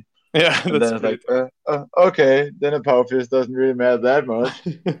save. Yeah, and then it's like, okay, then a power fist doesn't really matter that much.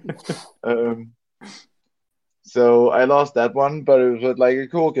 So I lost that one, but it was like a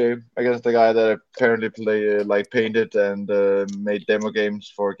cool game against a guy that apparently painted and made demo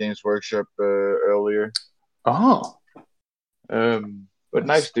games for Games Workshop earlier. Oh. But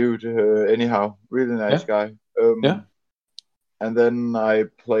nice dude, anyhow, really nice guy. Yeah. And then I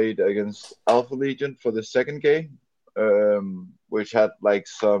played against Alpha Legion for the second game, which had like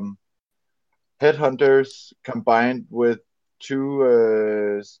some headhunters combined with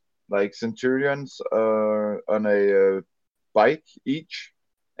 2 like centurions on a bike each,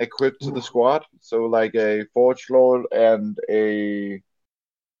 equipped to the squad. So like a Forge Lord and I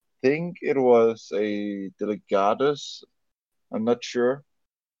think it was a Delegatus. I'm not sure.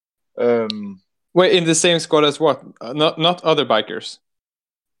 Wait, in the same squad as what? Not other bikers.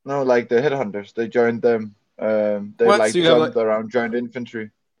 No, like the headhunters. They joined them. They jumped around, joined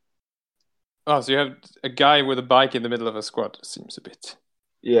infantry. Oh, so you have a guy with a bike in the middle of a squad. Seems a bit.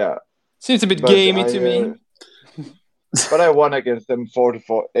 Yeah. Seems a bit gamey to me. But I won against them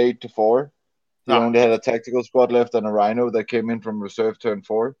 8-4. He only had a tactical squad left and a Rhino that came in from reserve turn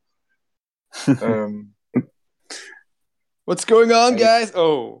 4. What's going on, guys?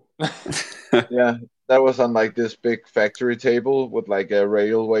 Oh. Yeah, that was on like this big factory table with like a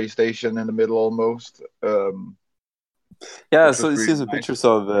railway station in the middle almost. Yeah, so you see some pictures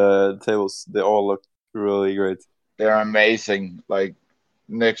of tables. They all look really great. They're amazing, like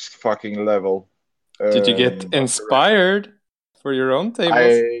next fucking level. Did you get inspired for your own tables?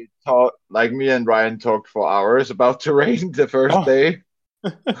 I thought, like me and Ryan talked for hours about terrain the first day.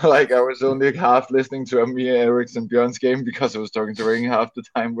 Like I was only half listening to Amir, Eric's, and Björn's game because I was talking terrain half the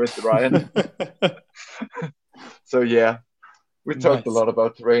time with Ryan. So yeah, we talked a lot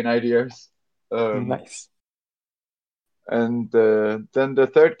about terrain ideas. Nice. And then the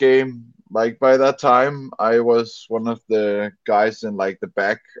third game, like by that time, I was one of the guys in like the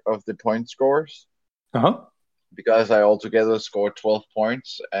back of the point scores. Because I altogether scored 12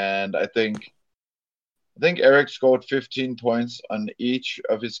 points, and I think Eric scored 15 points on each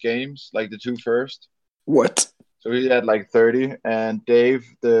of his games, like the 2 first. What? So he had like 30, and Dave,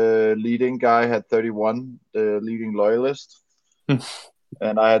 the leading guy, had 31, the leading loyalist.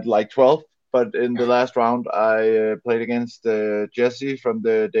 And I had like 12. But in the last round, I played against Jesse from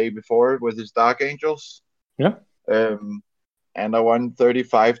the day before with his Dark Angels. Yeah. And I won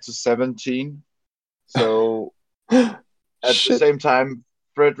 35-17. So at the same time,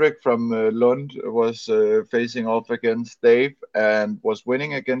 Frederick from Lund was facing off against Dave and was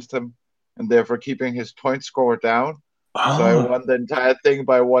winning against him, and therefore keeping his point score down. So I won the entire thing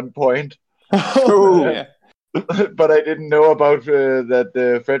by 1 point. Yeah. But I didn't know about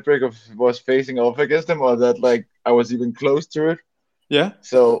that Frederick was facing off against him, or that like I was even close to it. Yeah.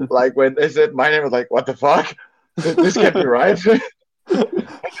 So like when they said my name, I was like, what the fuck? This can't be right. I got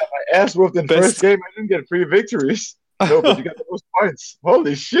my ass whooped in first game. I didn't get 3 victories. No, but you got the most points.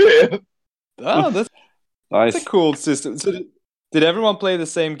 Holy shit! Oh, that's nice. That's a cool system. So did everyone play the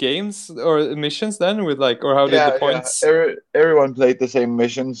same games or missions then, with like, or how did the points? Yeah. Everyone played the same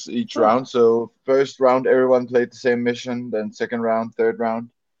missions each round. So first round, everyone played the same mission. Then second round, third round.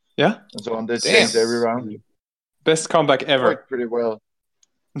 Yeah. And so on. This change every round. Best comeback ever. Worked pretty well.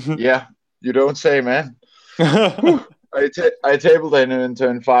 Yeah, you don't say, man. I tabled in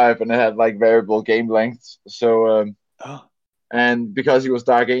turn 5, and it had like variable game lengths. So and because he was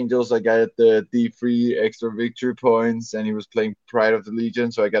Dark Angels, I got the D3 extra victory points, and he was playing Pride of the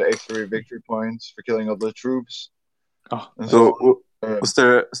Legion, so I got extra victory points for killing all the troops. So Was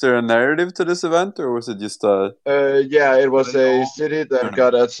there a narrative to this event, or was it just a? Yeah, it was a city that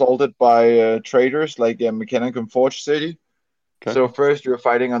got assaulted by traders, like the Mechanicum Forge city. Okay. So first you're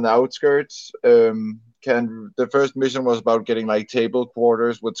fighting on the outskirts. The first mission was about getting like table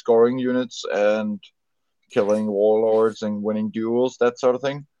quarters with scoring units and killing warlords and winning duels, that sort of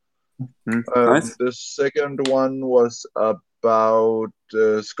thing. Nice. The second one was about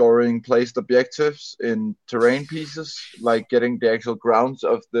scoring placed objectives in terrain pieces, like getting the actual grounds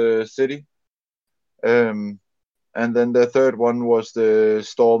of the city. And then the third one was the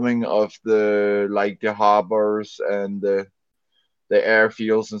storming of the harbors and the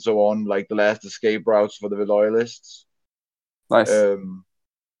airfields and so on, like the last escape routes for the loyalists. Nice.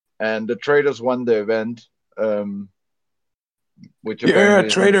 And the traders won the event. Which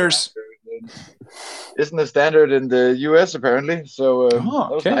traders isn't a standard in the US apparently. So that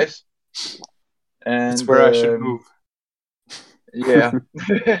was nice. And that's where I should move. Yeah.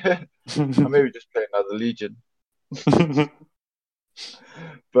 Or maybe just play another Legion.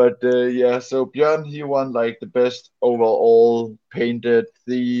 But so Björn, he won like the best overall painted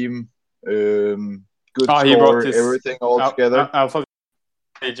theme, good score, everything all together. Alpha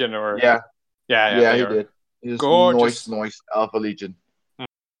Legion or yeah, he did. His gorgeous noise Alpha Legion.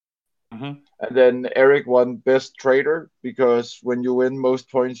 Mm-hmm. And then Eric won best trader, because when you win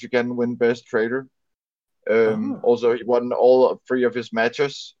most points, you can win best trader. Also, he won all 3 of his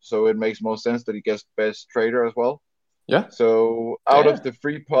matches, so it makes more sense that he gets best trader as well. Yeah. So out of the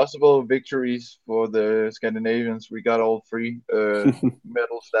 3 possible victories for the Scandinavians, we got all 3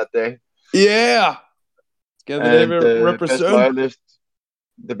 medals that day. Yeah. Scandinavia represent.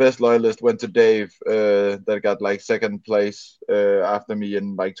 The best loyalist went to Dave, that got like second place after me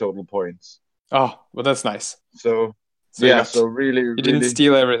in like total points. Oh, well, that's nice. So really, you didn't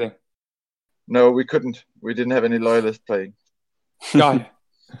steal everything. No, we couldn't. We didn't have any loyalists playing. Oh,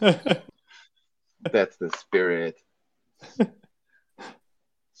 yeah. That's the spirit.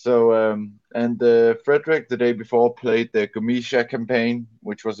 So, and Frederick the day before played the Gomisha campaign,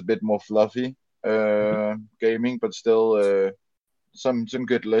 which was a bit more fluffy gaming, but still some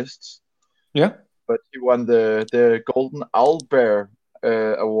good lists. Yeah. But he won the Golden Owlbear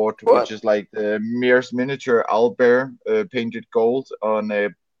award, which is like the Mir's miniature owlbear painted gold on a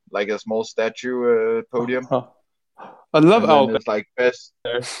small statue podium. I love owlbears. It's like best.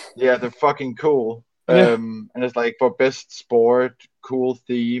 Yeah, they're fucking cool. And it's like for best sport, cool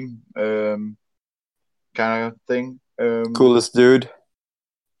theme, kind of thing. Coolest dude.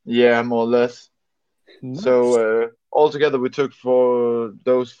 Yeah, more or less. Nice. So altogether, we took for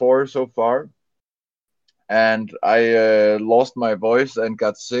those 4 so far, and I lost my voice and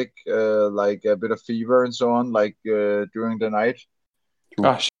got sick, like a bit of fever and so on, like during the night.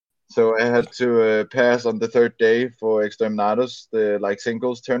 So I had to pass on the 3rd day for Exterminatus, the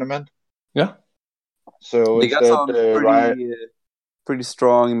singles tournament. Yeah. So they got some pretty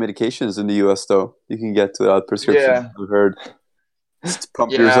strong medications in the US, though. You can get without prescription. Yeah. I've heard. Just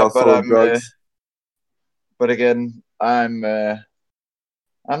pump yourself full of drugs. But again, I'm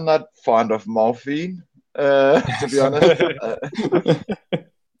not fond of morphine, to be honest.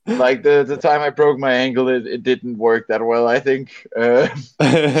 Like the time I broke my ankle, it didn't work that well, I think.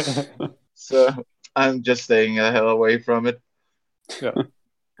 So I'm just staying the hell away from it. Yeah.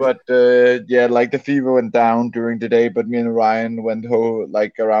 But like the fever went down during the day, but me and Ryan went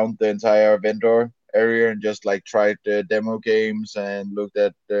around the entire vendor area and just tried the demo games and looked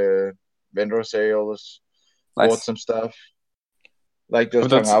at the vendor sales, bought some stuff,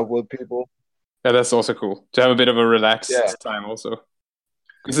 just hung out with people. Yeah, that's also cool to have a bit of a relaxed time also.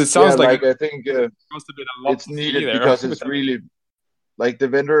 Because it sounds I think it's needed because it's really the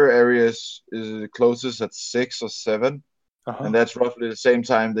vendor areas is closest at 6 or 7. And that's roughly the same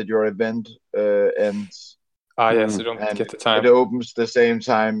time that your event ends. Yes, you don't get the time. It opens the same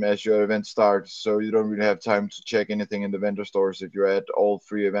time as your event starts, so you don't really have time to check anything in the vendor stores if you're at all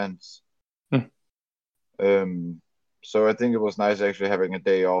 3 events. So I think it was nice actually having a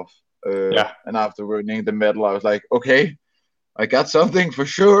day off. And after winning the medal, I was like, okay, I got something for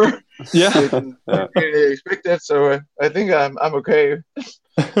sure. Yeah. Didn't really expect it, so I think I'm okay.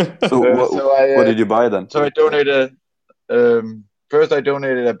 So what did you buy then? So I donated. First, I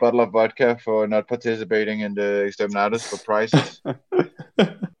donated a bottle of vodka for not participating in the Exterminatus for prizes.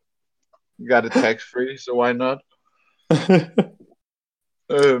 Got it tax-free, so why not?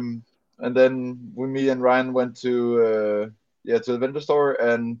 And then me and Ryan went to the vendor store,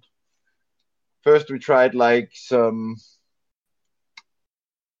 and first we tried some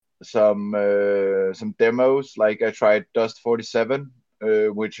demos. I tried Dust 47,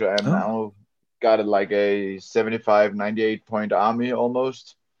 which I'm now got it like a 75, 98 point army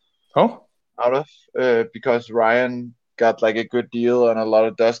almost. Oh, out of because Ryan got like a good deal on a lot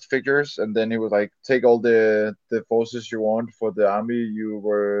of Dust figures, and then he would like take all the forces you want for the army you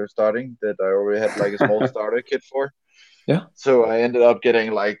were starting that I already had like a small starter kit for. Yeah. So I ended up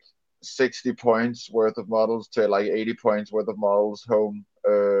getting like 60 points worth of models to like 80 points worth of models home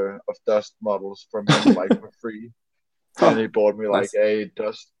of Dust models from him like for free. And he bought me like a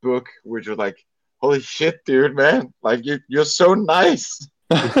Dust book, which was like, holy shit, dude, man! Like you're so nice.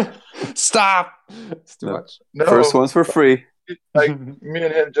 Stop! It's too much. No, first one's for free. Like me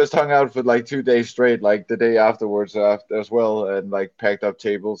and him just hung out for like 2 days straight, like the day afterwards as well, and like packed up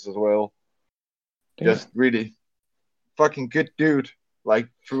tables as well. Damn. Just really fucking good dude, like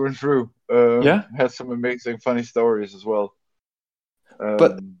through and through. Had some amazing funny stories as well.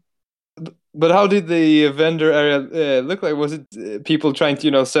 But how did the vendor area look like? Was it people trying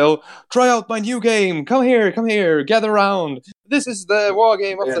to, sell, try out my new game, come here, gather around. This is the war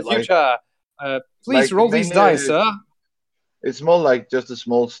game of the future. Please roll these dice, sir. It's more like just a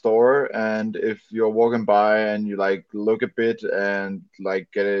small store, and if you're walking by and you like look a bit and like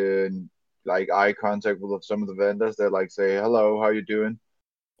get in like eye contact with some of the vendors, they like say hello, how you doing?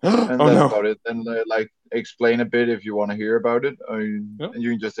 And that's about it. Then like explain a bit if you want to hear about it. And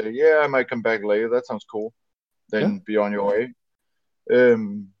you can just say, yeah, I might come back later. That sounds cool. Then be on your way.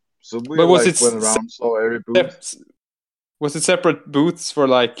 So we went around, saw every booth. Was it separate booths for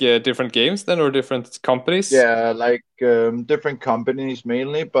like different games then, or different companies? Yeah, like different companies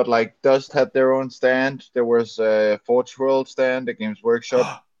mainly, but like Dust had their own stand. There was a Forge World stand, a Games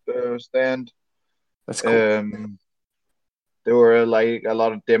Workshop stand. That's cool. There were like a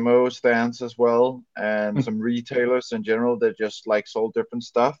lot of demo stands as well, and some retailers in general that just like sold different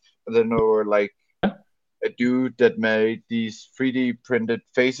stuff. And then there were like a dude that made these 3D printed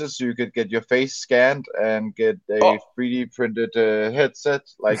faces, so you could get your face scanned and get a 3D printed headset,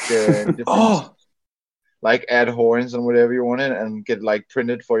 like like add horns and whatever you wanted, and get like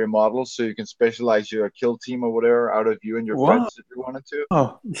printed for your models, so you can specialize your kill team or whatever out of you and your friends if you wanted to.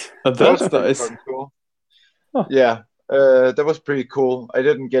 Oh, that's nice. Cool. Yeah. That was pretty cool. I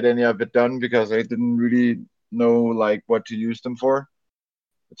didn't get any of it done because I didn't really know like what to use them for,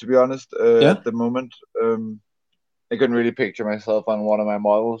 to be honest. At the moment, I couldn't really picture myself on one of my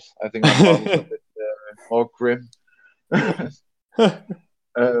models. I think my model's a bit more grim. But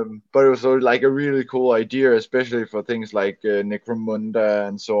it was like a really cool idea, especially for things like Necromunda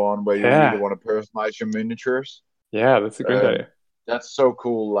and so on, where you really want to personalize your miniatures. Yeah, that's a great idea. That's so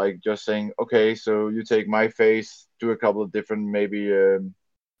cool, like just saying, okay, so you take my face, do a couple of different maybe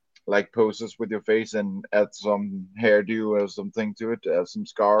like poses with your face and add some hairdo or something to it, add some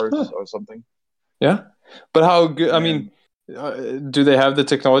scars or something. Yeah, but how good, I mean, do they have the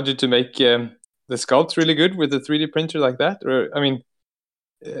technology to make the sculpts really good with a 3D printer like that? Or, I mean...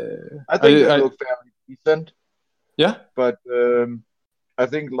 I think they look fairly decent. Yeah? But... I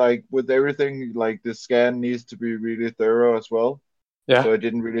think like with everything, like the scan needs to be really thorough as well. Yeah. So I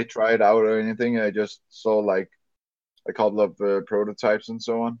didn't really try it out or anything. I just saw like a couple of prototypes and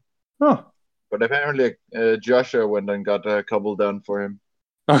so on. Oh. But apparently Joshua went and got a couple done for him.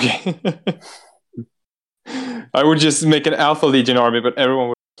 Okay. I would just make an Alpha Legion army, but everyone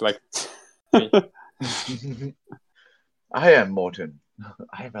would like me. I am Morten.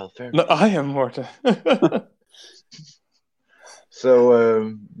 I am Alfair. No, I am Morten.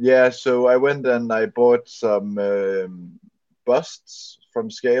 So so I went and I bought some busts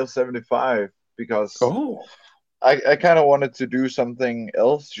from Scale 75 because I kind of wanted to do something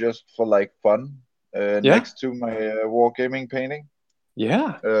else just for like fun next to my wargaming painting.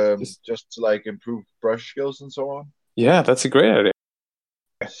 Yeah. Just to like improve brush skills and so on. Yeah, that's a great idea.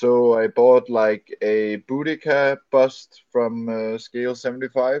 So I bought like a Boudica bust from Scale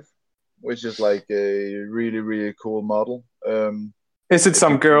 75, which is like a really, really cool model. Is it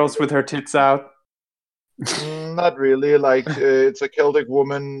some girls with her tits out? Not really. Like it's a Celtic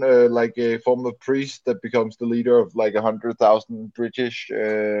woman, like a former priest that becomes the leader of like 100,000 British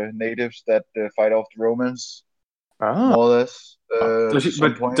natives that fight off the Romans. More or less.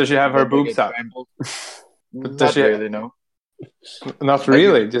 Does she have her boobs out? Not really, no. Not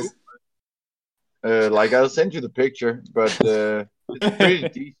really, just... like I'll send you the picture, but it's pretty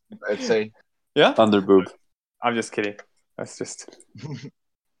decent, I'd say. Yeah? Under boob. I'm just kidding. That's just...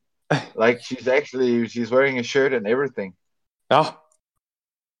 like she's wearing a shirt and everything. Oh.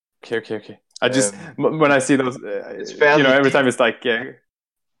 Okay. I just, when I see those, every time it's like...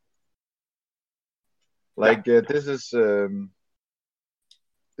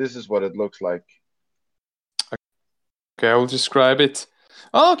 this is what it looks like. Okay, I will describe it.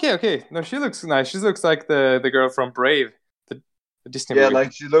 Oh, okay. No, she looks nice. She looks like the girl from Brave, the Disney movie.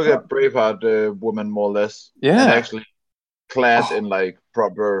 like she looks at Braveheart woman more or less. Yeah. And actually clad in like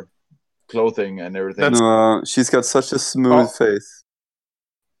proper clothing and everything. She's got such a smooth face.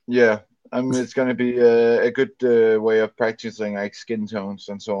 Yeah. I mean, it's gonna be a good way of practicing like skin tones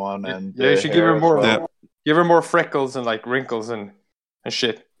and so on. And you should give her more, well. give her more freckles and like wrinkles and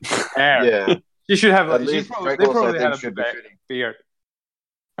shit. Hair. Yeah, she should have. At least they probably I have think a beard.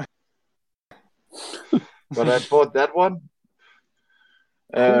 But I bought that one,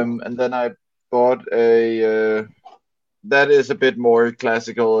 and then I bought a. That is a bit more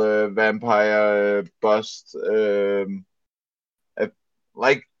classical vampire bust.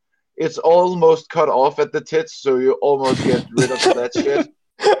 Like it's almost cut off at the tits, so you almost get rid of that shit.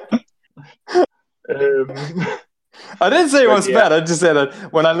 I didn't say it was bad. I just said that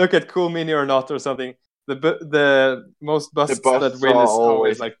when I look at Cool Mini or Not or something, the most busts that win is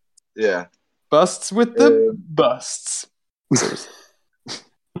always like busts with the busts.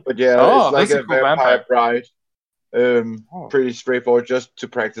 But yeah, it's like a cool vampire bride. Pretty straightforward, just to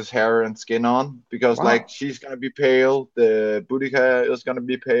practice hair and skin on, because like she's gonna be pale, the Boudica is gonna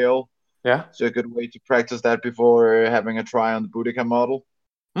be pale. Yeah, so a good way to practice that before having a try on the Boudica model.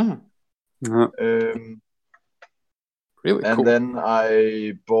 Really and cool. then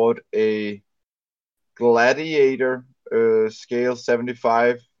I bought a Gladiator scale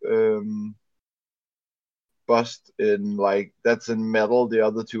 75 bust in like that's in metal, the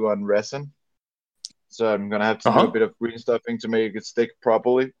other two on resin. So I'm gonna have to do a bit of green stuffing to make it stick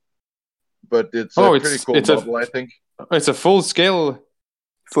properly. But it's a pretty cool model, I think. It's a full scale.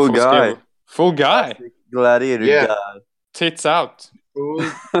 Full guy. Full guy. Gladiator guy. Tits out.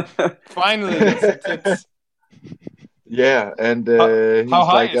 Finally, tits. Yeah, and he's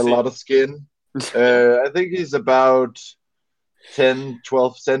like a lot of skin. I think he's about 10,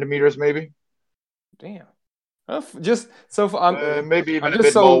 12 centimeters, maybe. Damn. Just so maybe even a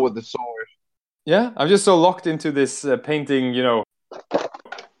bit more with the sword. Yeah, I'm just so locked into this painting,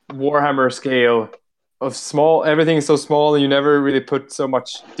 Warhammer scale of small. Everything is so small, and you never really put so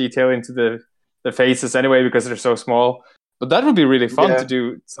much detail into the faces anyway because they're so small. But that would be really fun to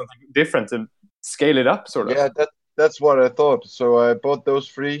do something different and scale it up, sort of. Yeah, that's what I thought. So I bought those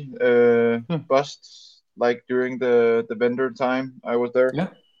 3 busts like during the vendor time I was there. Yeah,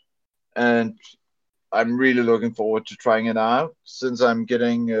 and I'm really looking forward to trying it out since I'm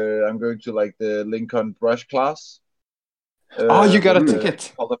going to like the Lincoln brush class. You got a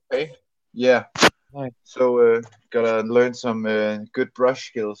ticket. Hall of Fame. Yeah. Nice. So gotta learn some good brush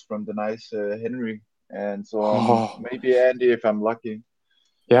skills from the nice Henry and so on. Maybe Andy if I'm lucky.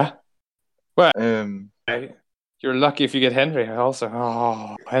 Yeah. Well, you're lucky if you get Henry also.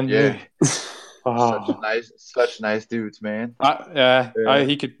 Oh, Henry. Yeah. Such nice dudes, man.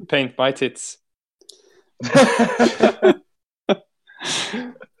 He could paint my tits. I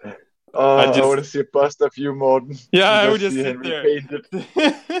want to see a bust of you, Morten. Yeah, I would just sit there,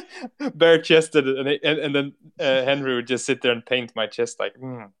 bare-chested, and then Henry would just sit there and paint my chest like.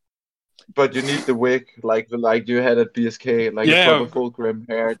 But you need the wig, like you had at BSK, like a proper full grim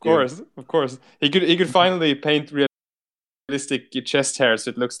hair. Of course. He could finally paint realistic chest hair,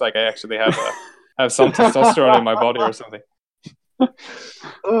 so it looks like I actually have some testosterone in my body or something.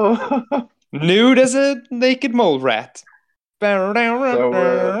 Nude as a naked mole rat. So,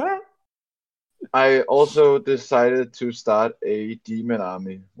 I also decided to start a demon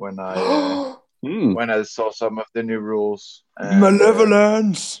army when I saw some of the new rules.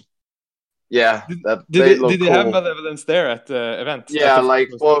 Malevolence. Yeah, did they have Malevolence there at the event? Yeah, like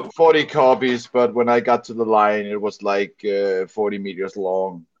 40 copies, but when I got to the line, it was like 40 meters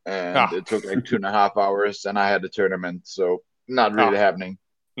long, and it took like 2.5 hours, and I had a tournament, so not really happening.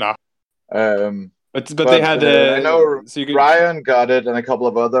 No. But they had. I know Ryan got it, and a couple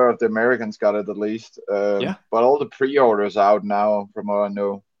of other of the Americans got it at least. But all the pre-orders out now, from what I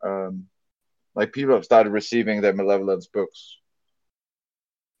know. Like people have started receiving their Malevolence books.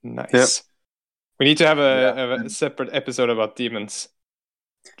 Nice. Yep. We need to have a separate episode about demons.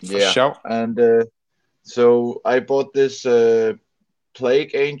 Yeah. Sure. And so I bought this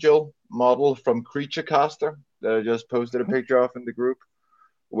Plague Angel model from Creature Caster that I just posted a picture of in the group,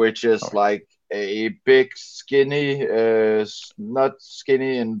 which is like a big, skinny, not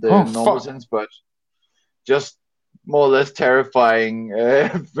skinny in the normal sense, but just more or less terrifying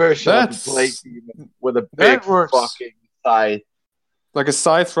version of the Plague Demon with a big fucking scythe. Like a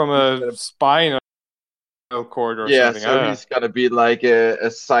scythe from a spine cord or something. So he's gonna be like a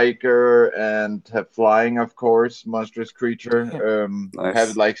psyker and have flying, of course, monstrous creature. Nice.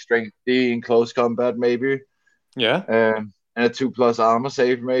 Have like strength D in close combat, maybe. Yeah. and a 2+ armor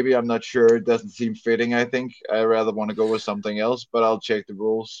save. Maybe I'm not sure. It doesn't seem fitting. I think I rather want to go with something else, but I'll check the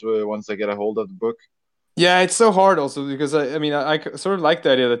rules once I get a hold of the book. Yeah, it's so hard also because I sort of like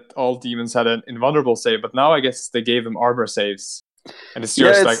the idea that all demons had an invulnerable save, but now I guess they gave them armor saves, and it's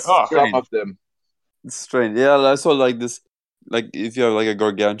just some of them. It's strange. Yeah, I saw like this. Like if you have like a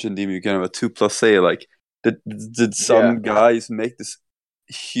gargantuan demon, you can have a 2+ save. Like did some guys make this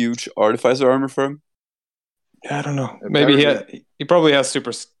huge artificer armor for him? Yeah, I don't know. Maybe he probably has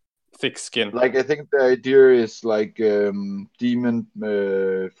super thick skin. Like I think the idea is like demon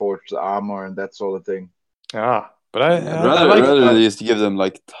forged armor and that sort of thing. But I like rather they used to give them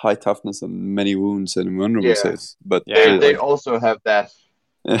like high toughness and many wounds and vulnerable saves. But they also have that.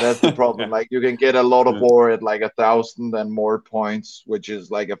 That's the problem. Like you can get a lot of war at like 1,000 and more points, which is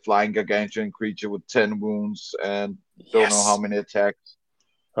like a flying gargantuan creature with 10 wounds and don't know how many attacks.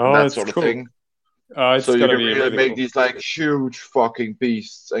 That sort of thing. So you can really make these like huge fucking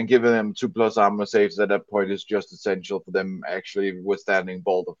beasts, and giving them 2+ armor saves at that point is just essential for them actually withstanding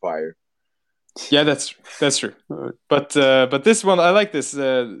bolt of fire. Yeah, that's true. But this one, I like this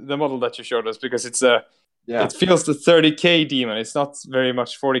the model that you showed us because it's it feels the 30k demon. It's not very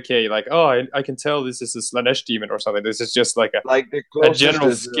much 40k. Like I can tell this is a Slaanesh demon or something. This is just like a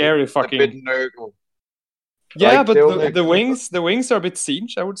general scary fucking. Yeah, like but the wings are a bit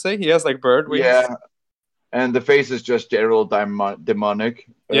siege, I would say. He has like bird wings. Yeah, and the face is just general demonic.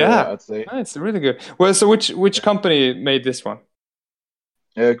 I'd say. It's really good. Well, so which company made this one?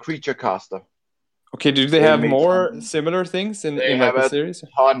 Creature Caster. Okay, do they have more similar things in like the series?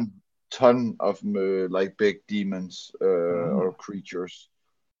 Ton of like big demons or creatures.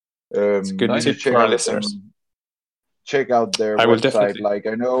 It's good tip for our listeners. Check out their website. Like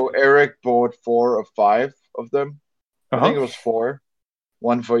I know Eric bought 4 or 5 of them. I think it was 4,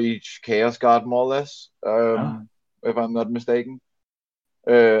 one for each Chaos Guard, more or less, if I'm not mistaken.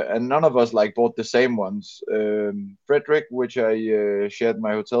 And none of us like bought the same ones. Frederick, which I shared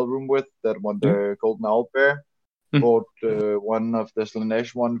my hotel room with, that won the Golden Owl Bear, bought one of the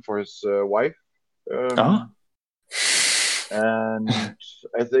Slaanesh one for his wife. And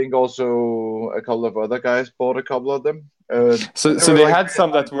I think also a couple of other guys bought a couple of them. So they had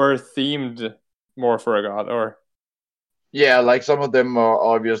some that were themed more for a god, or? Yeah, like some of them are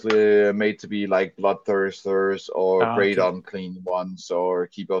obviously made to be like bloodthirsters or great unclean ones or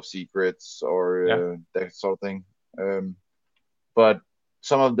keep of secrets or that sort of thing. But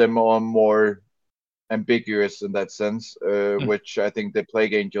some of them are more ambiguous in that sense, which I think the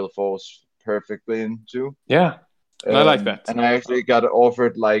Plague Angel falls perfectly into. Yeah. I like that. And I actually got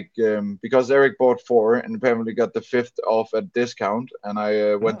offered like because Eric bought 4 and apparently got the 5th off at discount, and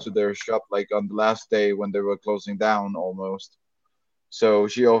I went to their shop like on the last day when they were closing down almost. So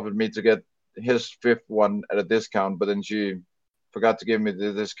she offered me to get his 5th one at a discount, but then she forgot to give me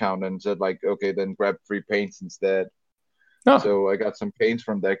the discount and said like, okay, then grab free paints instead. So I got some paints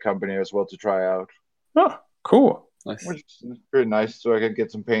from that company as well to try out. Oh, cool. Nice. Which is pretty nice, so I can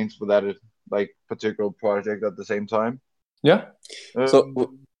get some paints for that like particular project at the same time. Yeah. So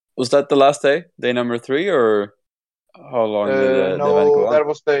was that the last day number 3, or how long did the event go on? That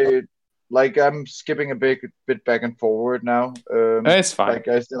was like I'm skipping a bit back and forward now. It's fine. Like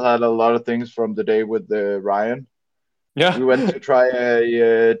I still had a lot of things from the day with Ryan. Yeah. We went to try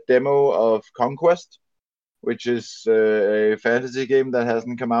a demo of Conquest, which is a fantasy game that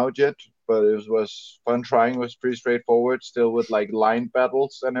hasn't come out yet, but it was fun trying. It was pretty straightforward, still with like line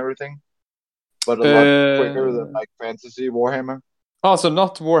battles and everything, but a lot quicker than like Fantasy Warhammer. Oh, so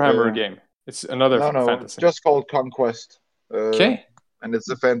not Warhammer game. It's another fantasy. Just called Conquest. Okay. And it's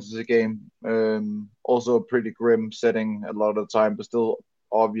a fantasy game. Also a pretty grim setting a lot of the time, but still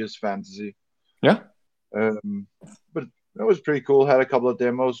obvious fantasy. Yeah. But it was pretty cool. Had a couple of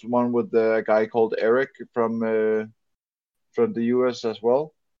demos. One with a guy called Eric from the US as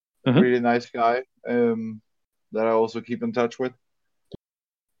well. Really nice guy that I also keep in touch with.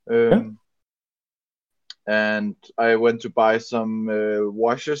 And I went to buy some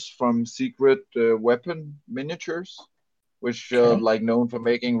washes from Secret Weapon Miniatures, which are like known for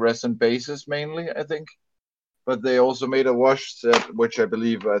making resin bases mainly, I think. But they also made a wash set, which I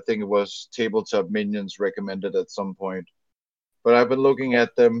think it was Tabletop Minions recommended at some point. But I've been looking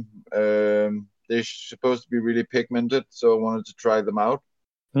at them. They're supposed to be really pigmented, so I wanted to try them out.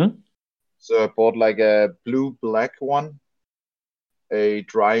 So I bought like a blue-black one, a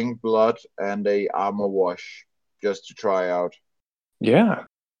drying blood, and a armor wash just to try out. Yeah.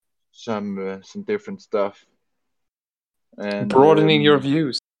 Some different stuff. And broadening your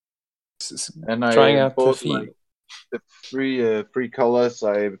views. And trying I out bought like the three colors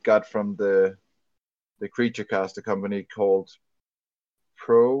I got from the the Creature Caster company called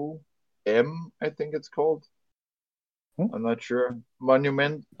Pro M, I think it's called. I'm not sure.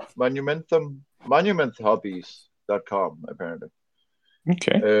 Monumenthobbies.com apparently.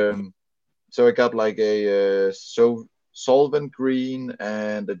 Okay. So I got like a solvent green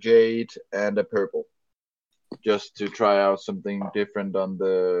and a jade and a purple, just to try out something different on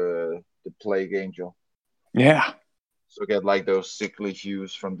the Plague Angel. Yeah. So get like those sickly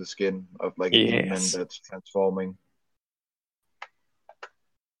hues from the skin of like a demon that's transforming.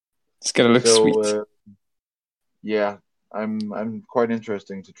 It's gonna look sweet. Yeah, I'm quite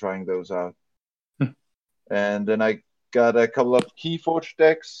interested to trying those out. And then I got a couple of Keyforge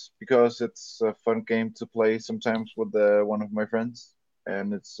decks because it's a fun game to play sometimes with one of my friends,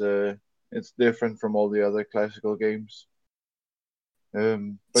 and it's different from all the other classical games.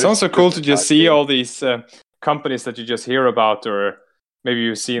 Sounds so cool to just see all these companies that you just hear about, or maybe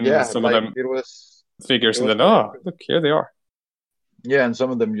you've seen some of them figures, and then look, here they are. Yeah, and some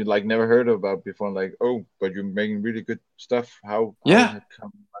of them you like never heard about before, like, oh, but you're making really good stuff. How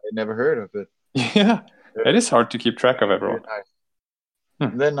come I never heard of it? Yeah, it is hard to keep track of everyone.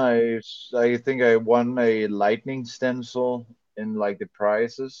 Nice. Then I think I won a lightning stencil in like the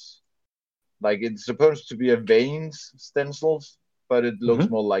prizes. Like it's supposed to be a veins stencils, but it looks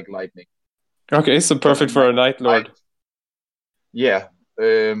more like lightning. Okay, so perfect for a Night Lord. Yeah,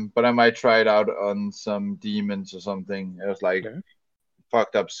 but I might try it out on some demons or something. It was like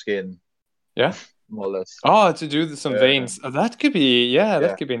fucked up skin. Yeah, more or less. Oh, to do some veins. That could be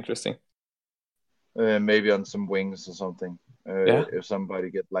that could be interesting. Maybe on some wings or something. If somebody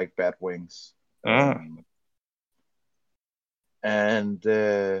get like bat wings. And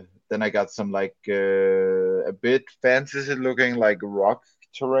then I got some like a bit fantasy looking like rock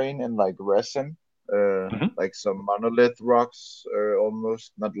terrain and like resin. Like some monolith rocks,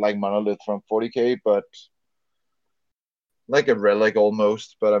 almost not like monolith from 40k, but like a relic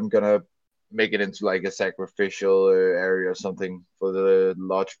almost. But I'm gonna make it into like a sacrificial area or something for the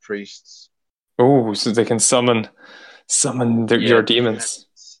lodge priests. Oh, so they can summon your demons.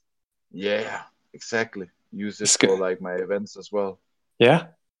 Yeah, exactly. Use it for like my events as well. Yeah.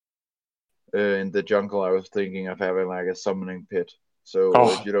 In the jungle, I was thinking of having like a summoning pit. So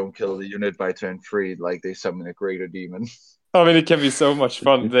if you don't kill the unit by turn 3, like they summon a greater demon. I mean, it can be so much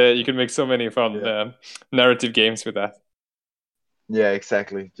fun. You can make so many fun narrative games with that. Yeah,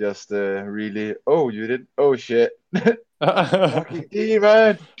 exactly. Just really. Oh, you did. Oh shit! Fucking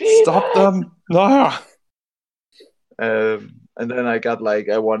demon! Stop them! No. And then I got like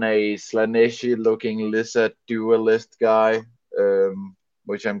I won a Slaaneshi looking lizard duelist guy,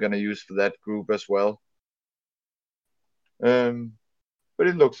 which I'm gonna use for that group as well. But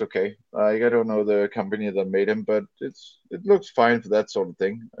it looks okay. Like I don't know the company that made him, but it looks fine for that sort of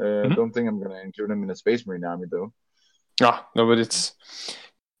thing. Don't think I'm gonna include him in a Space Marine army though. No, but it's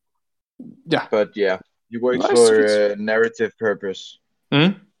But yeah, he works for narrative purpose.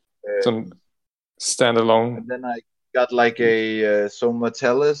 Some standalone. And then I got like a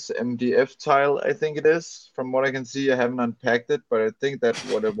Somatellus MDF tile, I think it is. From what I can see, I haven't unpacked it, but I think that's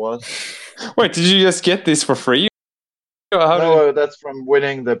what it was. Wait, did you just get this for free? No, that's from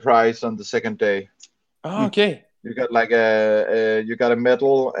winning the prize on the second day. Oh, okay. You got like you got a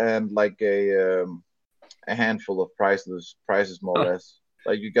medal and like a handful of prizes more or less.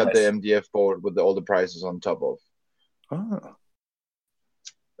 Like you got the MDF board with all the prizes on top of.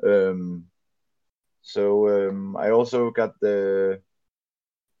 So I also got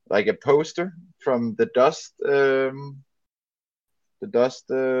like a poster from the Dust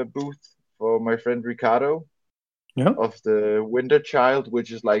booth for my friend Ricardo of the Winter Child,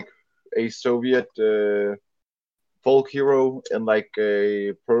 which is like a Soviet folk hero in like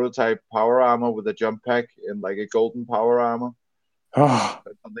a prototype power armor with a jump pack in like a golden power armor.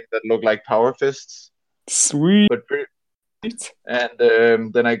 Something that looked like power fists. Sweet. But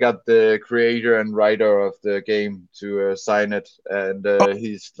and then I got the creator and writer of the game to sign it, and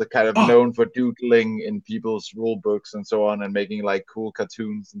he's kind of known for doodling in people's rule books and so on, and making like cool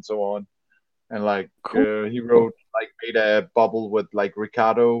cartoons and so on. And like he wrote like made a bubble with like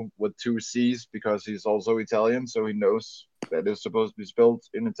Riccardo with 2 C's because he's also Italian, so he knows that it's supposed to be spelled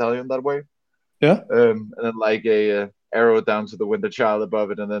in Italian that way. Yeah. And then like a arrow down to the Winter Child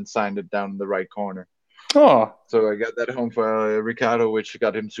above it, and then signed it down in the right corner. Oh. So I got that home for Ricardo, which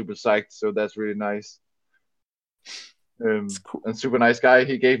got him super psyched. So that's really nice. Cool. And super nice guy.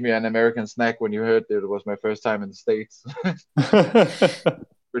 He gave me an American snack when you heard it was my first time in the States.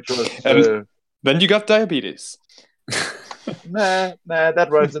 Which was. Then you got diabetes. Nah,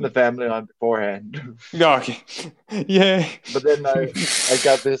 that runs in the family on beforehand. Okay. Yeah. But then I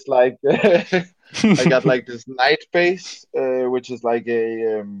got this like I got like this knight base, which is like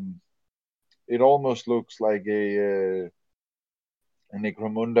a. It almost looks like a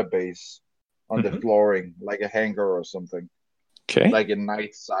Necromunda base on the flooring, like a hangar or something. Okay. Like a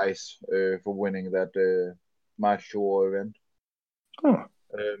knight size for winning that Marshall event. Oh.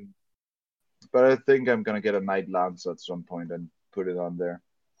 But I think I'm gonna get a Knight Lance at some point and put it on there.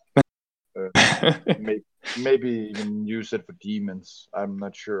 Maybe even use it for demons. I'm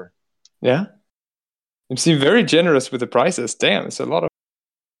not sure. Yeah, you seem very generous with the prices. Damn, it's a lot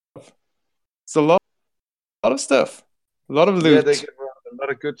of stuff, a lot of loot. Yeah, they give a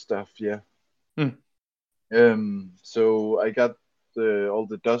lot of good stuff. Yeah. So I got all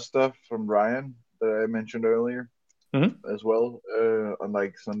the dust stuff from Ryan that I mentioned earlier as well on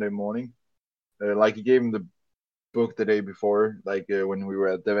like Sunday morning. Like he gave him the book the day before, like when we were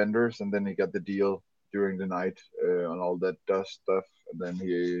at the vendors, and then he got the deal during the night on all that dust stuff, and then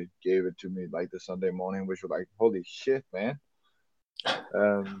he gave it to me like the Sunday morning, which was like, holy shit, man.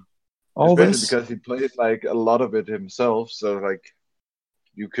 Especially because he plays like a lot of it himself, so like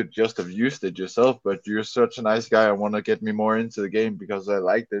you could just have used it yourself, but you're such a nice guy, I want to get me more into the game because I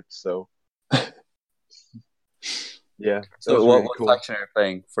liked it, so yeah. So what faction are you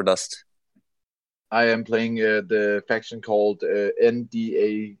playing for Dust? I am playing the faction called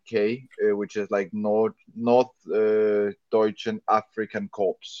NDAK, which is like North Deutschen African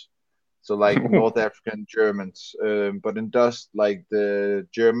Corps. So like North African Germans. But in Dust, like the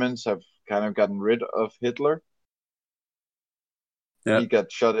Germans have kind of gotten rid of Hitler. Yeah. He got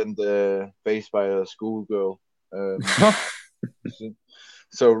shot in the face by a schoolgirl.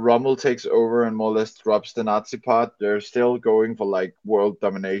 So Rommel takes over and more or less drops the Nazi part. They're still going for like world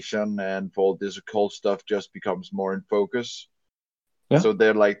domination, and for all this occult stuff just becomes more in focus. Yeah. So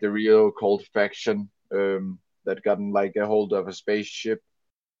they're like the real occult faction that gotten like a hold of a spaceship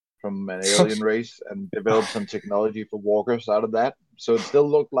from an alien race and developed some technology for walkers out of that. So it still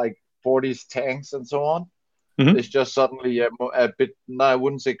looked like 40s tanks and so on. It's just suddenly a bit, no, I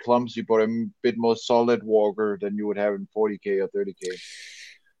wouldn't say clumsy, but a bit more solid walker than you would have in 40k or 30k.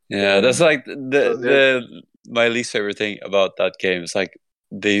 Yeah, that's like my least favorite thing about that game is like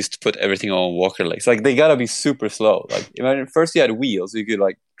they used to put everything on walker legs. Like they gotta be super slow. Like imagine first you had wheels, you could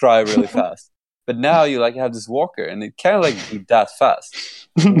like drive really fast, but now you like have this walker and it can't like be that fast.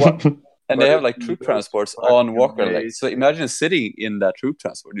 And they have like troop transports on walker legs. So imagine sitting in that troop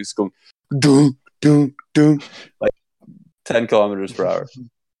transport, just going doom doom doom like 10 kilometers per hour.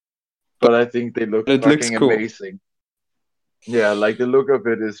 But I think they look fucking cool. Amazing. Yeah, like the look of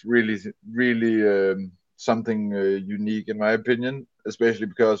it is really, really something unique in my opinion, especially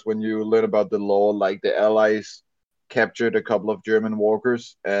because when you learn about the lore, like the Allies captured a couple of German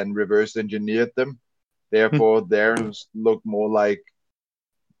walkers and reverse engineered them. Therefore, theirs look more like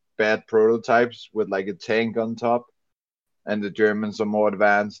bad prototypes with like a tank on top. And the Germans are more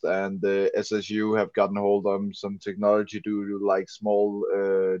advanced, and the SSU have gotten hold of some technology to do like small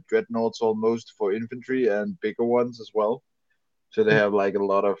dreadnoughts almost for infantry and bigger ones as well. So they have like a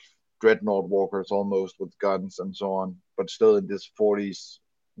lot of dreadnought walkers almost with guns and so on, but still in this 40s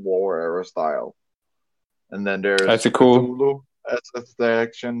war era style. And then there's Cthulhu as a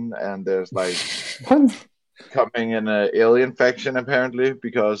faction, and there's like coming in an alien faction apparently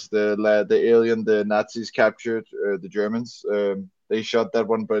because the alien the Nazis captured the Germans. They shot that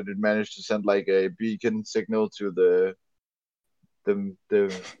one, but it managed to send like a beacon signal to the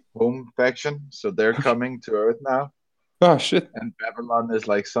home faction, so they're coming to Earth now. Oh shit! And Babylon is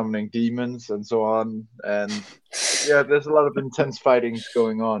like summoning demons and so on, and yeah, there's a lot of intense fighting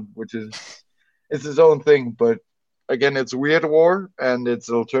going on, which is it's its own thing. But again, it's a weird war and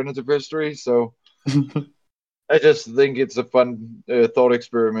it's alternative history, so I just think it's a fun thought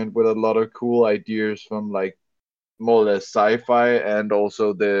experiment with a lot of cool ideas from like more or less sci-fi, and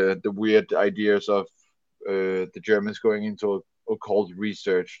also the weird ideas of the Germans going into occult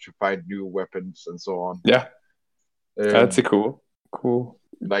research to find new weapons and so on. Yeah. That's a cool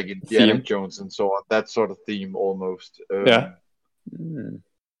like Indiana Jones and so on, that sort of theme almost. Yeah,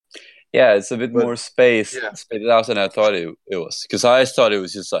 it's a bit more spaced out than I thought it was, because I thought it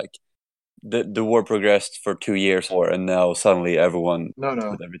was just like the war progressed for 2 years more, and now suddenly everyone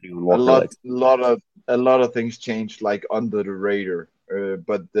put everything on walker legs. A lot of things changed like under the radar,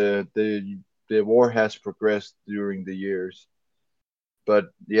 but the war has progressed during the years.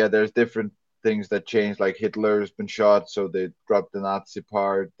 But yeah, there's different things that changed, like Hitler's been shot, so they dropped the Nazi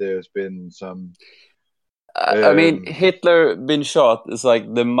part. There's been some I mean, Hitler been shot is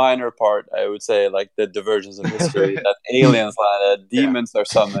like the minor part, I would say, like the divergence of history. That aliens landed, demons are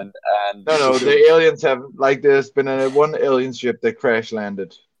summoned, and no, the aliens have like there's been one alien ship that crash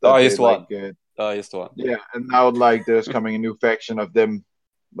landed. Just one. just one. Yeah, and now like there's coming a new faction of them,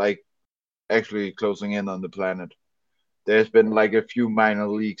 like actually closing in on the planet. There's been like a few minor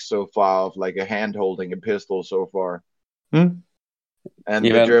leaks so far of like a hand holding a pistol so far. And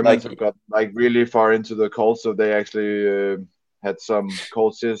Even, the Germans like, have got like really far into the cult, so they actually had some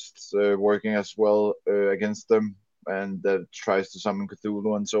cultists working as well against them, and that tries to summon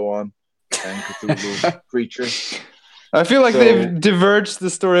Cthulhu and so on, and Cthulhu creatures. I feel like they've diverged the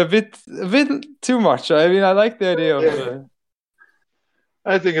story a bit too much. I mean, I like the idea of.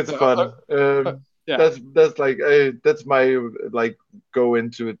 I think it's fun. Yeah. That's my like go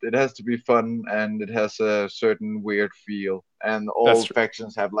into it. It has to be fun, and it has a certain weird feel. And all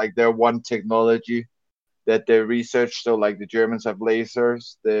factions have like their one technology that they research. So like the Germans have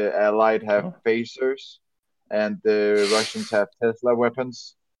lasers, the Allied have phasers, and the Russians have Tesla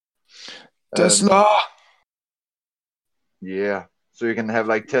weapons. Tesla. Yeah, so you can have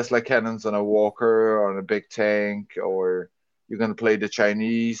like Tesla cannons on a walker or on a big tank, or you can play the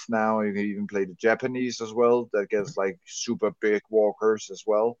Chinese now. You can even play the Japanese as well. That gets like super big walkers as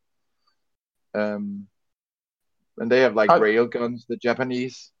well. And they have like rail guns. The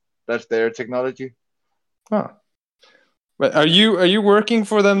Japanese, that's their technology. Oh, but are you working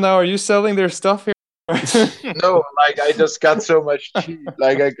for them now? Are you selling their stuff here? No, like I just got so much cheap.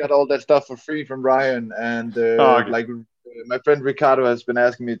 Like I got all that stuff for free from Ryan, and like my friend Ricardo has been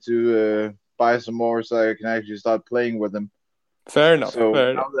asking me to buy some more so I can actually start playing with them. Fair enough. So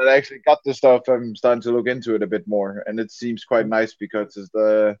now that I actually got the stuff, I'm starting to look into it a bit more, and it seems quite nice because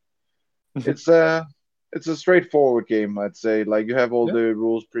it's a straightforward game, I'd say. Like you have all the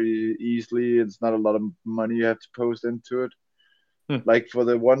rules pretty easily. It's not a lot of money you have to post into it. Like for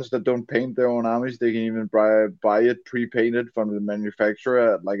the ones that don't paint their own armies, they can even buy it pre-painted from the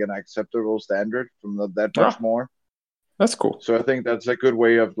manufacturer at like an acceptable standard, from not that much more. That's cool. So I think that's a good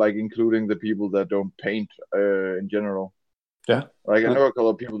way of like including the people that don't paint in general. Yeah. Like I know a couple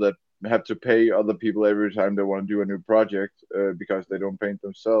of people that have to pay other people every time they want to do a new project because they don't paint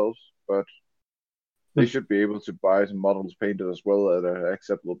themselves, but they should be able to buy some models painted as well at an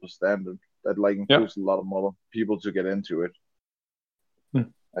acceptable standard. That like includes a lot of model people to get into it.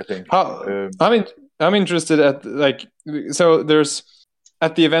 I think. I'm interested at like, so there's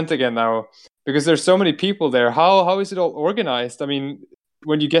at the event again now, because there's so many people there. How is it all organized? I mean,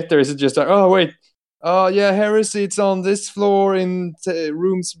 when you get there, is it just like, oh wait, yeah, Heresy, it's on this floor in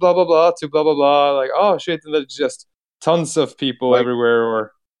rooms blah blah blah to blah blah blah, like, oh shit, and there's just tons of people everywhere?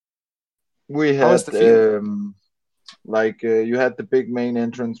 Or we had you had the big main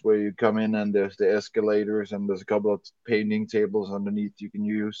entrance where you come in, and there's the escalators, and there's a couple of painting tables underneath you can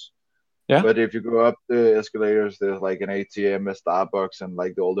use. Yeah. But if you go up the escalators, there's like an ATM, a Starbucks, and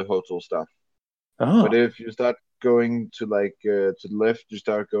like all the hotel stuff. Oh. But if you start going to like to the left, you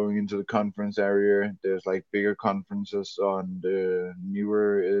start going into the conference area. There's like bigger conferences on the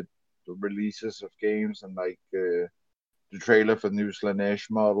newer releases of games, and like the trailer for the new Slaanesh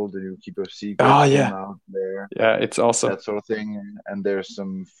model, the new Keeper of Secrets out there. Yeah, it's awesome. That sort of thing. And there's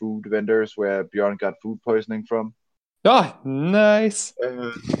some food vendors where Bjorn got food poisoning from. Oh, nice.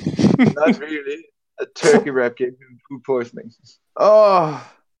 Not really. A turkey wrap gave him food poisoning. Oh.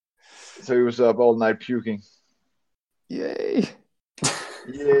 So he was up all night puking. Yay.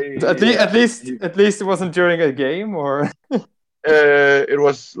 Yay. At least it wasn't during a game, or... It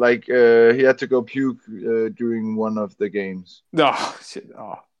was like he had to go puke during one of the games. Oh shit!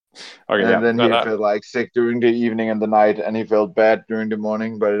 Oh, okay. And then he felt like sick during the evening and the night, and he felt bad during the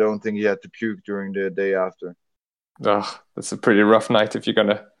morning. But I don't think he had to puke during the day after. Oh, that's a pretty rough night if you're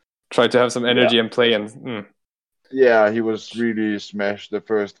gonna try to have some energy and play. And yeah, he was really smashed the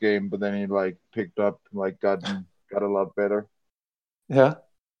first game, but then he like picked up, like got a lot better. Yeah.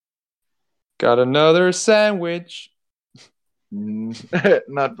 Got another sandwich.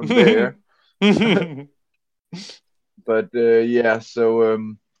 Not from there. But yeah,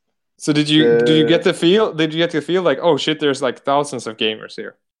 so did you get the feel? Did you get the feel like, oh shit, there's like thousands of gamers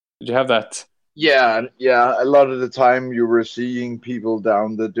here? Did you have that? Yeah. A lot of the time you were seeing people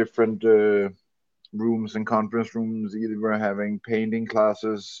down the different rooms and conference rooms, either having painting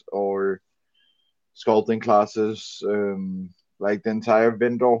classes or sculpting classes. Like the entire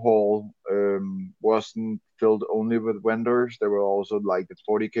vendor hall wasn't filled only with vendors. There were also like the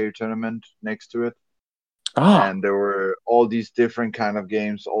 40K tournament next to it. And there were all these different kind of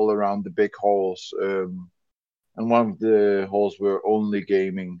games all around the big halls. And one of the halls were only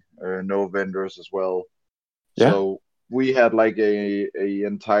gaming, no vendors as well. Yeah. So we had like a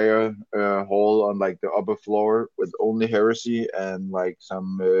entire hall on like the upper floor with only Heresy and like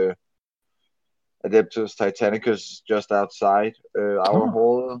some Adeptus Titanicus just outside our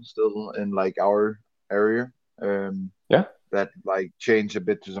hall, still in like our area. That like changed a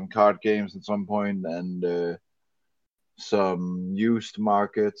bit to some card games at some point, and some used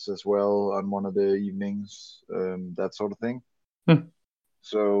markets as well on one of the evenings, that sort of thing.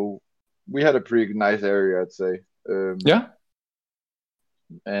 So we had a pretty nice area, I'd say.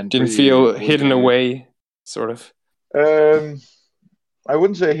 And didn't feel hidden away, sort of. I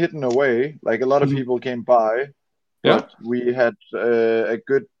wouldn't say hidden away. Like a lot of people came by, but we had a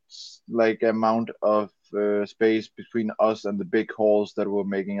good like amount of space between us and the big halls that were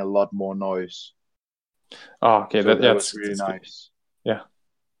making a lot more noise. Oh, okay, so that was really nice. Good.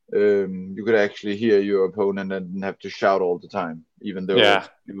 You could actually hear your opponent and didn't have to shout all the time, even though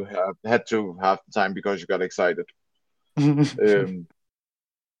you had to half the time because you got excited.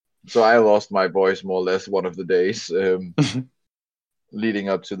 So I lost my voice more or less one of the days leading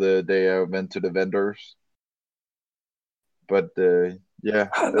up to the day I went to the vendors. But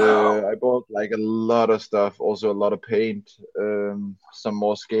I bought like a lot of stuff, also a lot of paint, some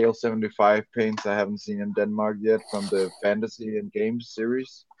more Scale 75 paints I haven't seen in Denmark yet from the Fantasy and Games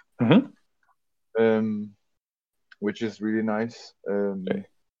series, which is really nice.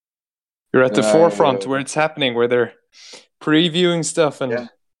 You're at the forefront where it's happening, where they're previewing stuff and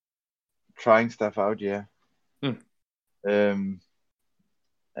trying stuff out.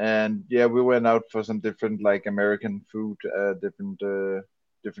 And we went out for some different like American food, different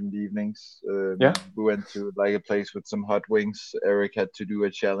evenings. We went to like a place with some hot wings. Eric had to do a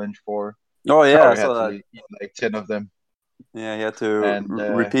challenge for. Oh yeah, I had to eat like 10 of them. Yeah, he had to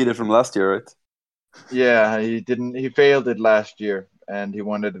repeat it from last year, right? Yeah, he didn't. He failed it last year, and he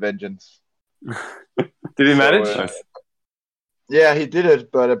wanted vengeance. Did he manage? Yeah, he did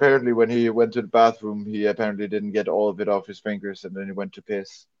it, but apparently when he went to the bathroom, he apparently didn't get all of it off his fingers, and then he went to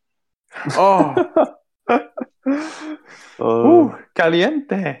piss.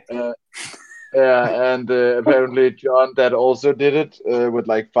 Caliente. And apparently John that also did it with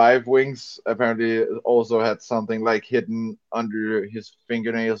like 5 wings. Apparently also had something like hidden under his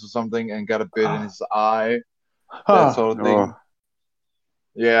fingernails or something, and got a bit in his eye. That sort of thing.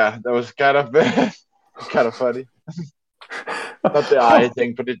 Yeah, that was kind of kind of funny. Not the eye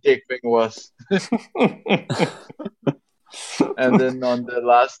thing, but the dick thing was. And then on the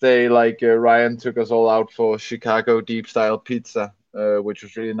last day, like Ryan took us all out for Chicago deep style pizza, which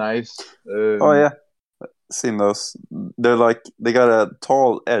was really nice. Oh yeah, seen those. They're like they got a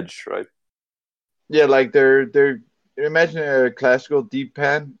tall edge, right? Yeah, like they're imagine a classical deep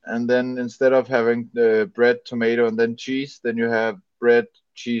pan, and then instead of having the bread, tomato, and then cheese, then you have bread,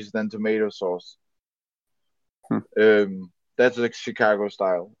 cheese, then tomato sauce. That's like Chicago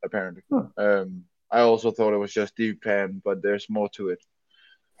style, apparently. I also thought it was just deep pan, but there's more to it.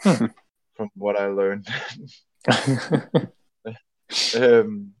 From what I learned.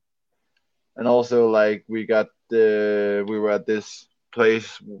 And also, like, we were at this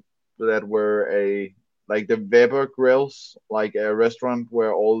place that were the Weber grills, like a restaurant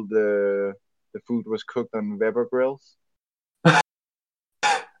where all the food was cooked on Weber grills.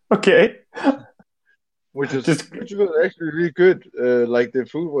 Okay. Which was actually really good. Like the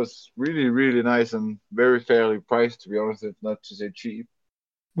food was really, really nice and very fairly priced, to be honest, if not to say cheap.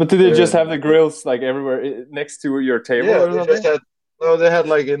 But did they just have the grills like everywhere next to your table? Yeah, or something? they had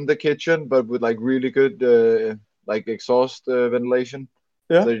like in the kitchen, but with like really good like exhaust ventilation.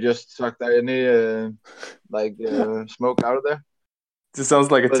 Yeah. So they just sucked any smoke out of there. This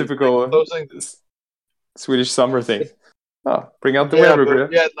sounds like a typical Swedish summer thing. Bring out the Weber grill.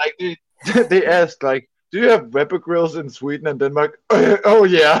 Yeah, like they asked like, do you have Weber grills in Sweden and Denmark? Oh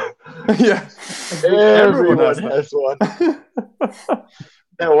yeah. Yeah. Everyone has one.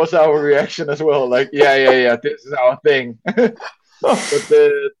 That was our reaction as well. Like, yeah, this is our thing. But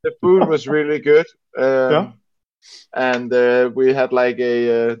the food was really good. And we had like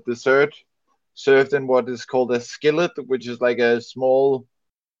a dessert served in what is called a skillet, which is like a small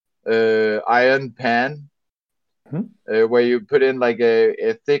iron pan where you put in like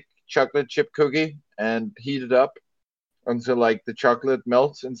a thick chocolate chip cookie and heat it up until like the chocolate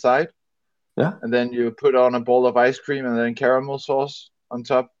melts inside. Yeah. And then you put on a bowl of ice cream and then caramel sauce on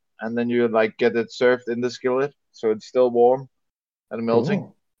top, and then you like get it served in the skillet so it's still warm and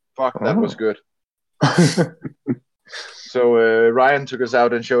melting. Fuck, that was good. So Ryan took us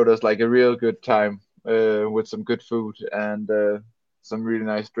out and showed us like a real good time with some good food and some really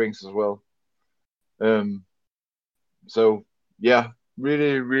nice drinks as well. So yeah,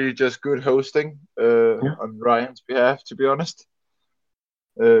 really, really just good hosting on Ryan's behalf, to be honest.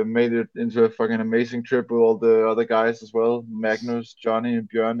 Made it into a fucking amazing trip with all the other guys as well. Magnus, Johnny,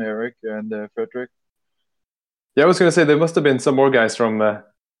 Björn, Eric, and Frederick. Yeah, I was gonna say there must have been some more guys from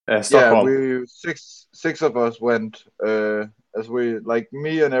Stockholm. Yeah, we six of us went. As we like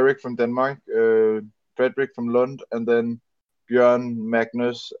me and Eric from Denmark, Frederick from Lund, and then Björn,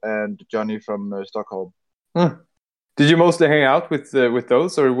 Magnus, and Johnny from Stockholm. Did you mostly hang out with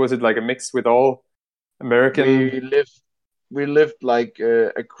those, or was it like a mix with all American? We lived like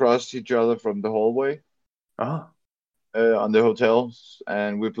across each other from the hallway. On the hotels,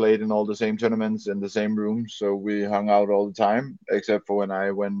 and we played in all the same tournaments in the same room, so we hung out all the time, except for when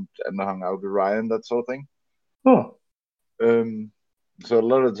I went and hung out with Ryan, that sort of thing. So a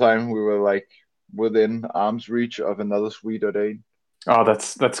lot of the time we were like within arm's reach of another Swede or Dane. Oh,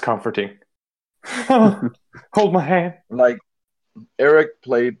 that's comforting. Hold my hand. Like Eric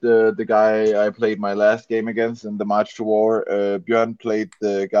played the guy I played my last game against in the March to War. Björn played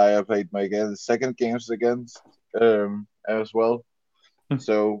the guy I played my second games against as well.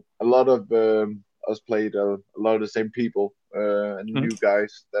 So a lot of us played a lot of the same people and new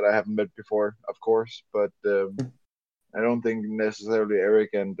guys that I haven't met before, of course. But I don't think necessarily Eric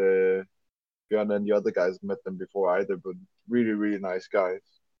and Björn and the other guys met them before either. But really, really nice guys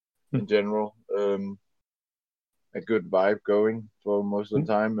in general. A good vibe going for most of the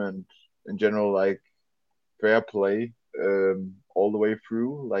time, and in general, like fair play all the way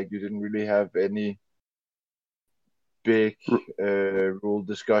through. Like you didn't really have any big rule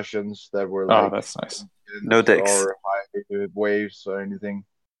discussions that were like that's nice. No dicks or high waves or anything.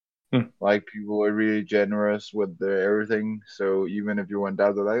 Like people were really generous with everything. So even if you went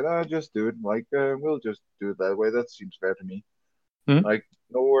out, they're like, just do it. Like we'll just do it that way. That seems fair to me. Like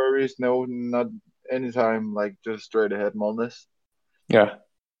no worries, no, not anytime. Like just straight ahead, Molness. Yeah.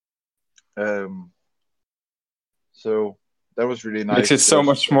 So that was really nice. Makes it so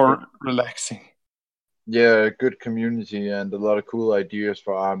much more relaxing. Yeah, good community and a lot of cool ideas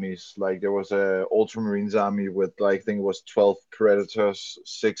for armies. Like there was a Ultramarines army with like I think it was 12 Predators,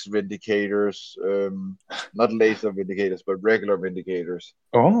 6 Vindicators, not laser Vindicators but regular Vindicators.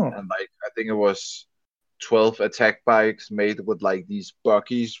 And like I think it was 12 attack bikes made with like these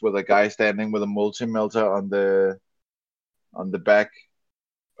buggies with a guy standing with a multi-melter on the back.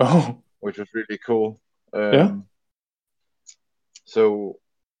 Which was really cool. So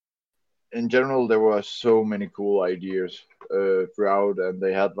in general, there were so many cool ideas throughout, and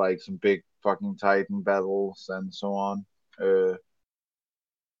they had like some big fucking Titan battles and so on.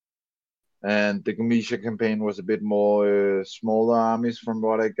 And the Gamisha campaign was a bit more smaller armies from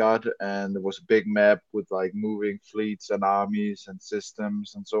what I got, and there was a big map with like moving fleets and armies and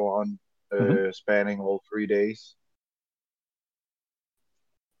systems and so on, spanning all 3 days.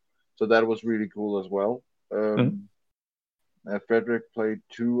 So that was really cool as well. Frederick played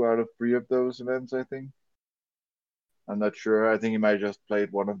 2 out of 3 of those events, I think. I'm not sure. I think he might have just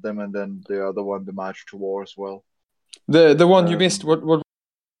played one of them, and then the other one, the March to War as well. The one you missed, what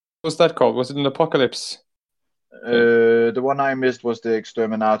was that called? Was it an Apocalypse? The one I missed was the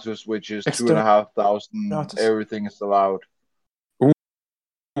Exterminatus, which is 2,500. Everything is allowed. Ooh.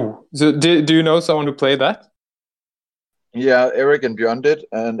 So do you know someone who played that? Yeah, Eric and Björn did,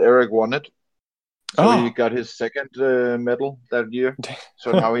 and Eric won it. So he got his second medal that year.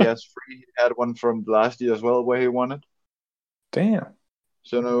 So now he has 3. He had one from last year as well where he won it. Damn.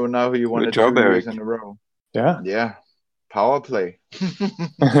 So now he won it 2 years in a row. Yeah. Power play.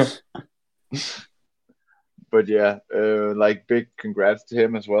 But yeah, like big congrats to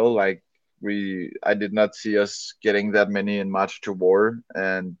him as well. Like I did not see us getting that many in March to War,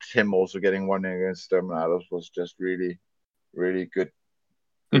 and him also getting one against Terminatus was just really, really good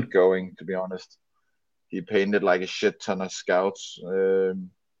going, to be honest. He painted like a shit ton of scouts,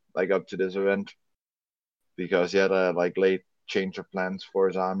 like up to this event, because he had a like late change of plans for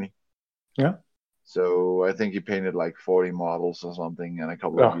his army. Yeah. So I think he painted like 40 models or something, and a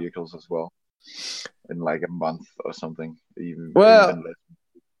couple of vehicles as well, in like a month or something. Even less.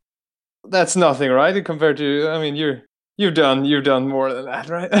 That's nothing, right? Compared to, I mean, you've done more than that,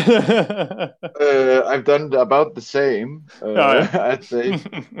 right? I've done about the same, I'd say.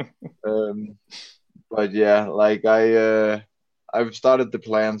 But yeah, like I've started the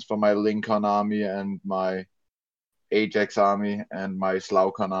plans for my Lincoln army and my Ajax army and my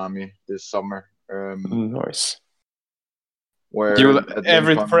Slaukon army this summer. Nice. Where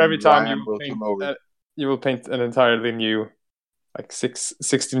for every time you will paint an entirely new, like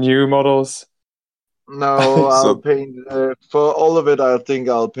 60 new models. No, I'll paint for all of it. I think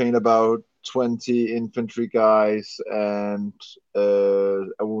I'll paint about 20 infantry guys and a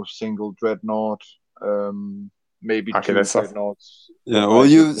single dreadnought. maybe Okay, 2 that's dreadnoughts. Yeah, well,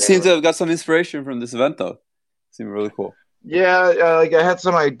 you seem to have got some inspiration from this event, though. Seemed really cool. Yeah, like I had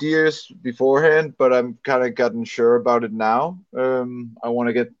some ideas beforehand, but I'm kind of gotten sure about it now. I want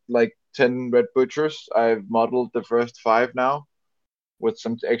to get like 10 Red Butchers. I've modeled the first 5 now with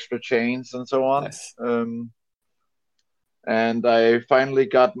some extra chains and so on. Nice. And I finally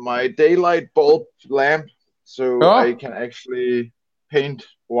got my daylight bulb lamp, so I can actually paint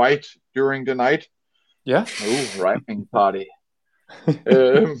white during the night. Yeah. Oh, rhyming party.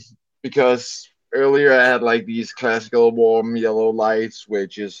 Because earlier I had like these classical warm yellow lights,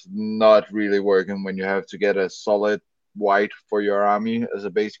 which is not really working when you have to get a solid white for your army as a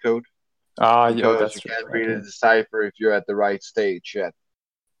base coat. Yeah, that's you true. can't really decipher if you're at the right stage yet.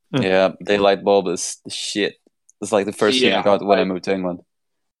 Yeah, daylight bulb is the shit. It's like the first thing I got when I moved to England.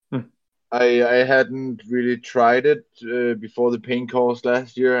 I hadn't really tried it before the paint course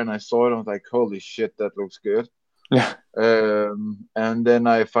last year, and I saw it. I was like, "Holy shit, that looks good!" Yeah. And then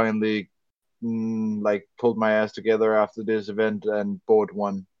I finally like pulled my ass together after this event and bought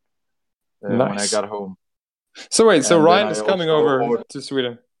one when I got home. So wait, so Ryan is coming over to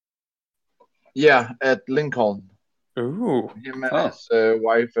Sweden? Yeah, at Lincoln. Ooh. Him and his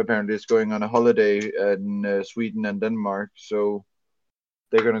wife apparently is going on a holiday in Sweden and Denmark, so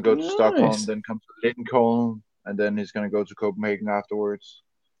they're gonna go to Stockholm, then come to Lincoln, and then he's gonna go to Copenhagen afterwards.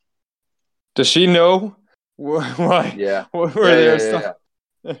 Does she know why? Yeah. Where they are stuff?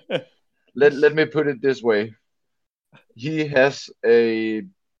 Let me put it this way. He has a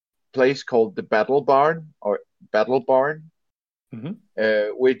place called the Battle Barn,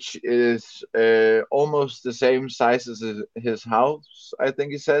 which is almost the same size as his house, I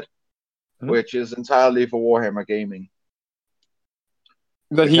think he said, which is entirely for Warhammer gaming.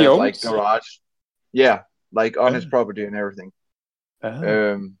 That he owns? Like garage. Yeah, like on his property and everything.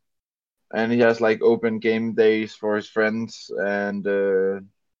 And he has like open game days for his friends, and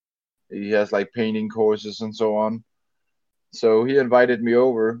he has like painting courses and so on. So he invited me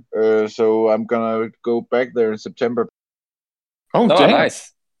over. So I'm gonna go back there in September. Oh, damn.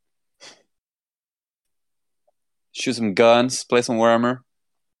 Nice. Shoot some guns, play some Warhammer.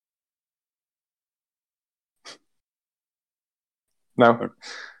 No.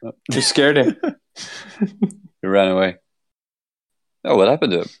 You scared him. He ran away. Oh, what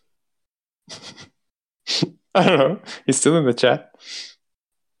happened to him? I don't know. He's still in the chat.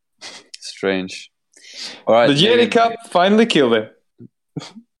 Strange. All right. The Yeti Cup finally killed him.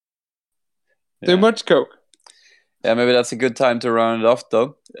 Too much coke. Yeah, maybe that's a good time to round it off,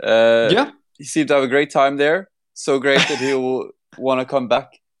 though. He seemed to have a great time there. So great that he'll want to come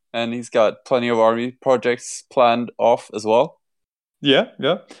back. And he's got plenty of army projects planned off as well. Yeah.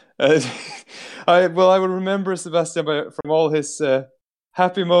 I will remember Sebastian from all his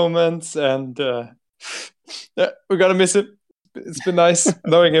happy moments, and we're gonna miss him. It's been nice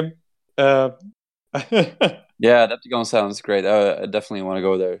knowing him. Yeah, Adepticon sounds great. I definitely want to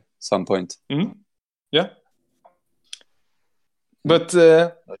go there at some point. Mm-hmm. Yeah. But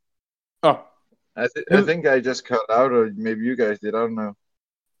I think I just cut out, or maybe you guys did. I don't know.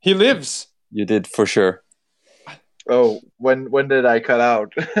 He lives. You did for sure. Oh, when did I cut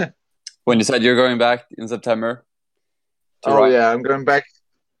out? When you said you're going back in September. Yeah, I'm going back.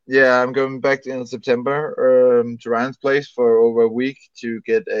 Yeah, I'm going back in September to Ryan's place for over a week to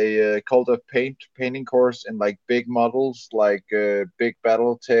get a Cult of painting course in like big models, like big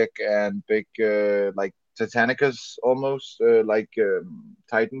BattleTech and big like Titanicus almost, like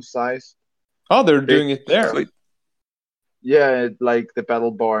Titan size. Oh, they're doing it there. Yeah, like the Battle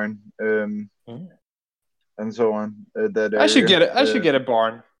Barn, and so on. That area. I should get a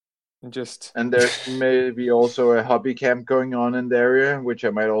barn. And there's maybe also a hobby camp going on in the area, which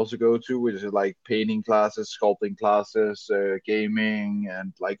I might also go to, which is like painting classes, sculpting classes, gaming,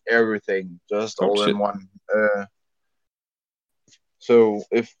 and like everything, just all in one. So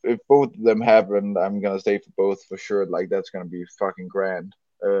if both of them happen, I'm gonna stay for both for sure. Like that's gonna be fucking grand.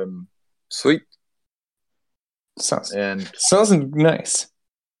 Sweet. Sounds nice.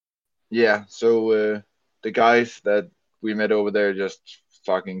 Yeah. So the guys that we met over there just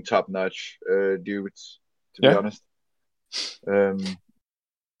fucking top-notch dudes, to be honest.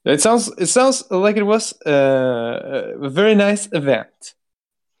 It sounds like it was a very nice event.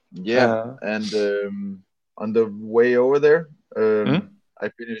 Yeah, and on the way over there, I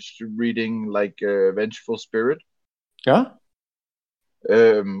finished reading like Vengeful Spirit. Yeah.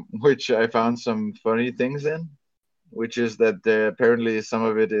 Which I found some funny things in, which is that apparently some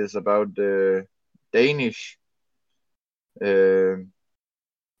of it is about the Danish.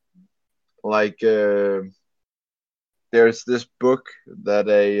 There's this book that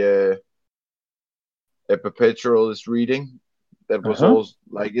a perpetualist reading that was also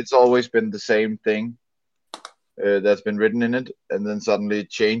like it's always been the same thing that's been written in it, and then suddenly it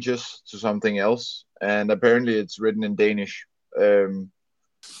changes to something else, and apparently it's written in Danish.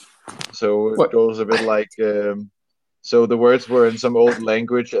 So it goes a bit like so the words were in some old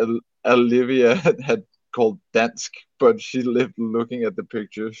language Olivia had called dansk, but she lived looking at the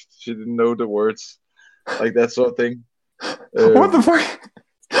pictures. She didn't know the words, like that sort of thing. What the fuck?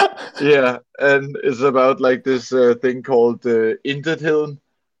 Yeah, and it's about like this thing called intetheden,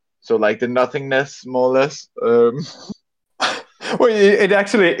 so like the nothingness, more or less. Well, it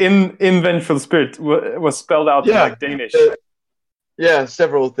actually in Vengeful Spirit was spelled out in like Danish. Yeah,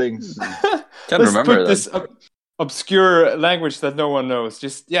 several things. Let's put this obscure language that no one knows.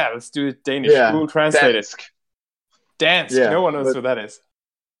 Let's do it Danish. Yeah, Google Translate Dansk. it. Dansk. Yeah, no one knows what that is.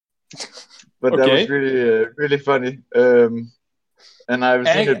 But that was really, really funny. And I've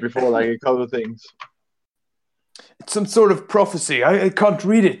seen it before, like a couple of things. It's some sort of prophecy. I can't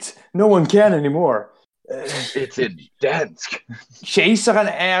read it. No one can anymore. It's in dansk. Kejseren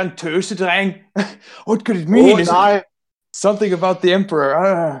en tøsedreng. What could it mean? Oh, something about the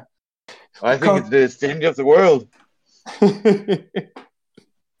emperor. I think it's the end of the world.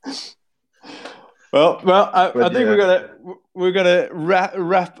 Well, I think we're gonna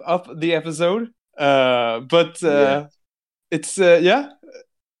wrap up the episode. It's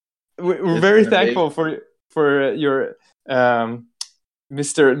we're very thankful for your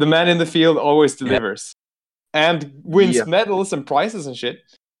Mr. The Man in the Field always delivers and wins medals and prizes and shit.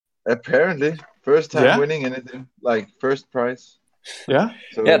 Apparently, first time winning anything, like first prize. Yeah.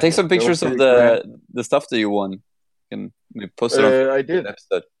 So take some pictures of the stuff that you won. You can post it on I did.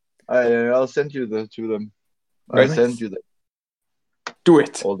 Episode. I'll send you to them. I'll send you them. Do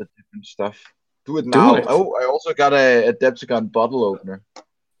it. All the different stuff. Do it now. Oh, I also got a Deptagon bottle opener.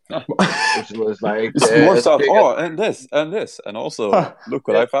 Which was like more stuff. And this, and also look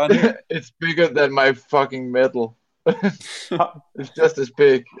what I found here. It's bigger than my fucking medal. It's just as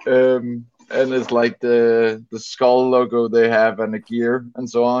big, and it's like the skull logo they have and the gear and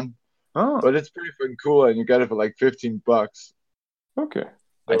so on. But it's pretty fucking cool, and you got it for like $15. Okay, so,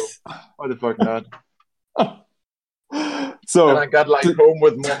 nice. Why the fuck not? So and I got like home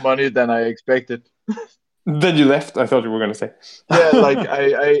with more money than I expected. Then you left. I thought you were gonna say. Yeah, like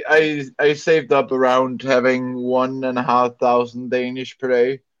I saved up around having 1,500 Danish per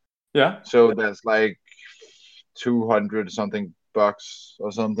day. Yeah. So that's like 200 something bucks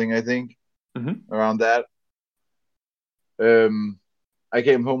or something, I think, around that. I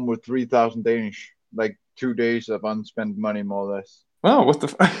came home with 3,000 Danish, like 2 days of unspent money, more or less. Oh, what the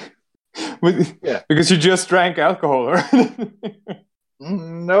fuck? Yeah, because you just drank alcohol, or?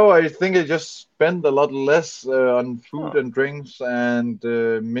 No, I think I just spent a lot less on food and drinks and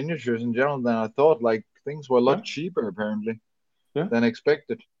miniatures in general than I thought. Like things were a lot cheaper apparently than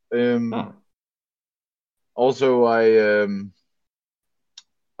expected. Also, I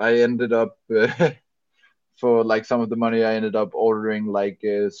ended up for like some of the money I ended up ordering like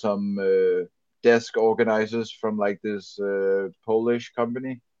some desk organizers from like this Polish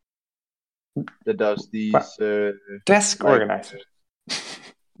company that does these desk organizers.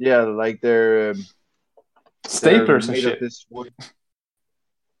 Yeah, like they're staplers and shit. This wood.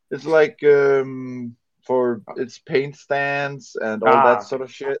 It's like for it's paint stands and all that sort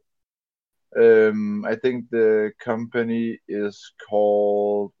of shit. I think the company is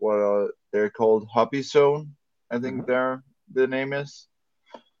called they're called Hobby Zone. I think the name is.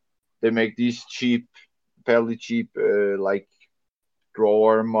 They make these fairly cheap, like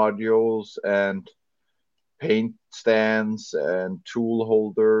drawer modules and paint stands and tool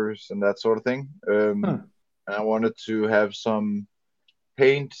holders and that sort of thing. And I wanted to have some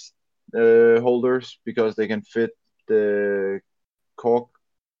paint holders because they can fit the cork.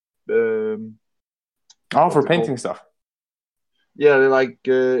 For painting stuff. Yeah, they're like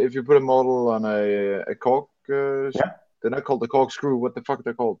if you put a model on a cork, they're not called the corkscrew. What the fuck are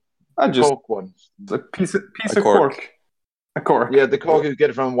they called? Just cork ones. A piece of cork. A cork. Yeah, the cork you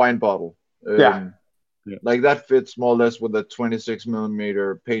get from a wine bottle. Like that fits more or less with a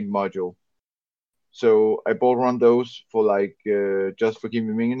 26mm paint module. So I bought one of those for like just for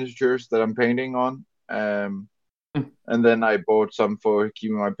keeping miniatures that I'm painting on. And then I bought some for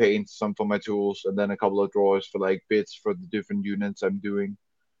keeping my paints, some for my tools, and then a couple of drawers for like bits for the different units I'm doing.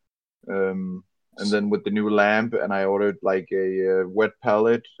 And then with the new lamp, and I ordered like a wet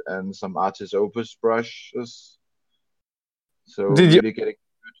palette and some Artis Opus brushes. So did you? Getting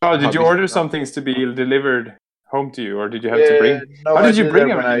did you order some things to be delivered home to you, or did you have to bring? No, how did you bring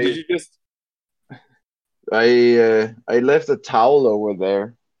them? Did you just? I left a towel over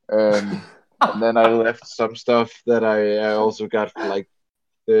there. And then I left some stuff that I also got for like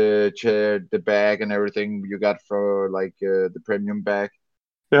the chair, the bag, and everything you got for like the premium bag.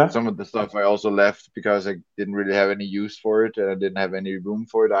 Yeah. Some of the stuff I also left because I didn't really have any use for it, and I didn't have any room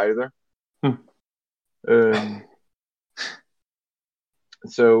for it either.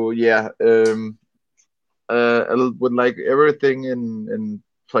 So yeah, I would like everything in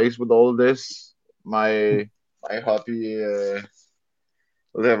place with all this. My hobby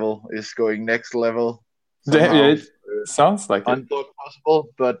level is going next level. Somehow. Yeah, it sounds like it. Unthought possible,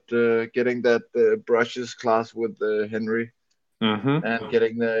 but getting that brushes class with Henry, and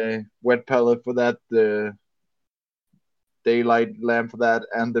getting the wet palette for that, the daylight lamp for that,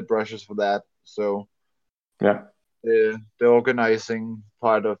 and the brushes for that. So yeah, the organizing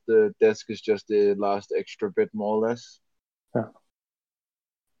part of the desk is just the last extra bit, more or less. Yeah.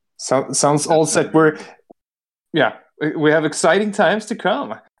 Sounds all set. We have exciting times to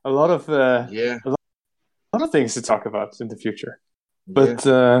come. A lot of things to talk about in the future. But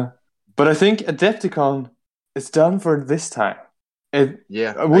I think Adepticon is done for this time.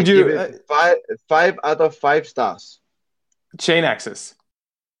 Would you give it 5 out of 5 stars? Chain Axis.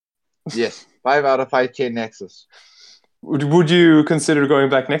 Yes, 5 out of 5 Chain Axis. Would you consider going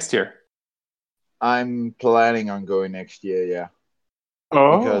back next year? I'm planning on going next year, yeah.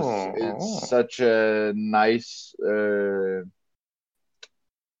 Because it's such a nice,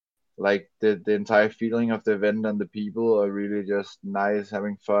 like the entire feeling of the event and the people are really just nice,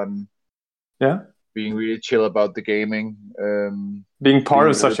 having fun. Yeah. Being really chill about the gaming. Being part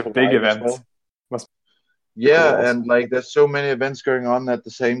of such a big event. Yeah, cool. And like there's so many events going on at the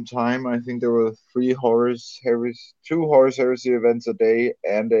same time. I think there were 2 Horus Heresy events a day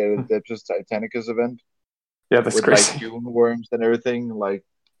and a Adeptus Titanicus event. Yeah, that's with crazy. Like Dune worms and everything. Like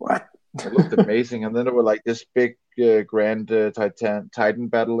what? It looked amazing. And then there were like this big grand Titan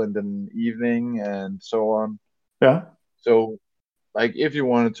battle in the evening and so on. Yeah. So, like if you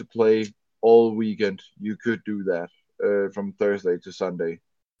wanted to play all weekend, you could do that from Thursday to Sunday.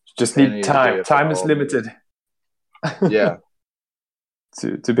 Just need time. Time is limited. Yeah.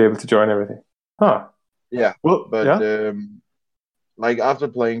 to be able to join everything. Huh. Yeah. Well, but like after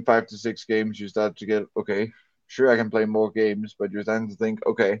playing 5 to 6 games, you start to get, okay, sure I can play more games, but you're starting to think,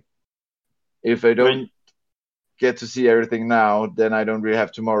 okay, if I don't get to see everything now, then I don't really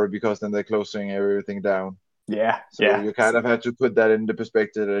have tomorrow because then they're closing everything down. Yeah. So you kind of have to put that into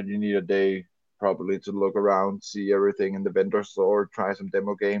perspective that you need a day probably to look around, see everything in the vendor store, try some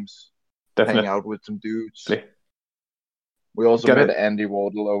demo games, hang out with some dudes. We also met Andy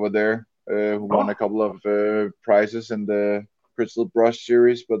Wardle over there, who won a couple of prizes in the Crystal Brush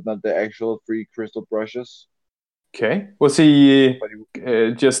series, but not the actual free crystal brushes. Okay. Was he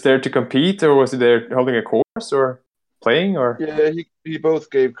just there to compete, or was he there holding a course or playing? Or yeah, he both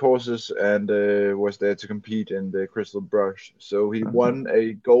gave courses and was there to compete in the Crystal Brush. So he won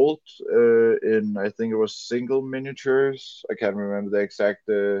a gold in, I think it was single miniatures. I can't remember the exact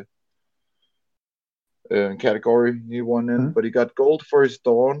category he won in, but he got gold for his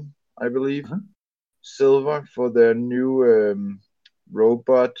Dawn, I believe. Silver for their new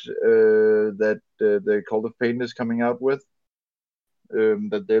robot that the Cult of Pain is coming out with,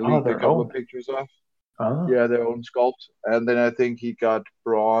 that they leaked a couple of pictures of. Yeah, their own sculpt. And then I think he got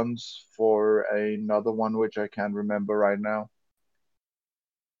bronze for another one, which I can't remember right now.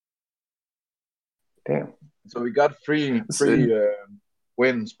 Damn. So we got free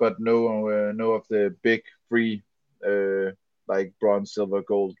wins, but no of the big free like bronze, silver,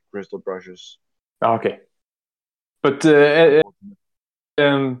 gold crystal brushes. Okay. But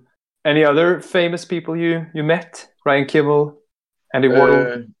any other famous people you met? Ryan Kimmel, Andy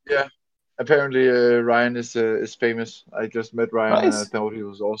Wardle? Yeah. Apparently, Ryan is famous. I just met Ryan and I thought he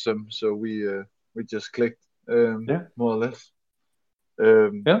was awesome. So we just clicked, more or less.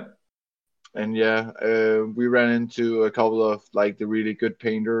 And we ran into a couple of like the really good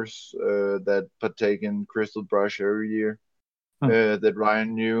painters that partake in Crystal Brush every year. That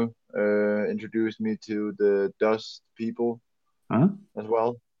Ryan knew, introduced me to the Dust people as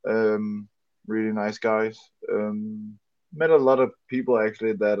well. Really nice guys. Met a lot of people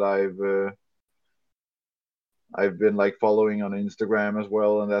actually that I've been like following on Instagram as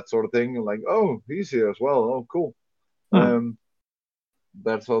well and that sort of thing. Like, oh, he's here as well. Oh, cool.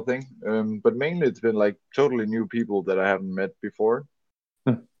 That sort of thing. But mainly it's been like totally new people that I haven't met before.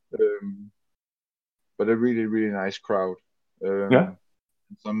 But a really, really nice crowd. In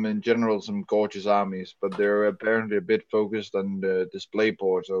general, some gorgeous armies, but they're apparently a bit focused on the display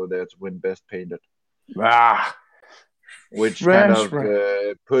boards over there to win best painted. Which kind of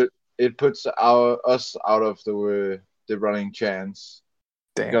puts us out of the running chance.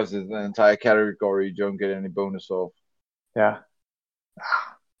 because it's an entire category you don't get any bonus off. Yeah.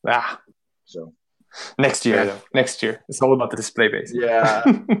 So next year, though. Next year, it's all about the display base. Yeah,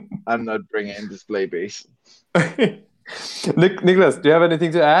 I'm not bringing in display base. Nicholas, do you have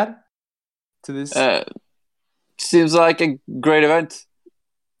anything to add to this? Seems like a great event.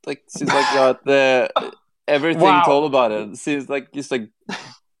 Like seems like got everything told about it. Seems like just like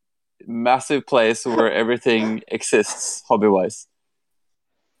massive place where everything exists hobby wise.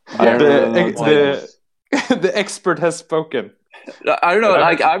 The expert has spoken. I don't know.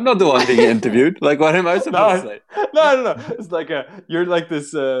 Like I'm not the one being interviewed. Like what am I supposed to say? No. It's like you're like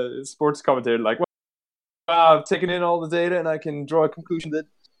this sports commentator. Like, wow, I've taken in all the data and I can draw a conclusion that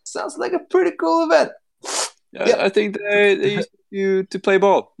sounds like a pretty cool event. Yeah. I think they use you to play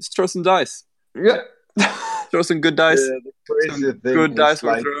ball. Just throw some dice. Yeah. Throw some good dice. The crazy thing good dice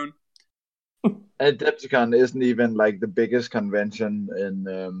were like, thrown. Adepticon isn't even like the biggest convention in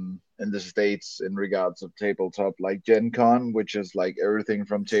the States in regards of tabletop. Like Gen Con, which is like everything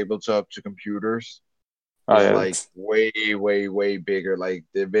from tabletop to computers, is like way bigger. Like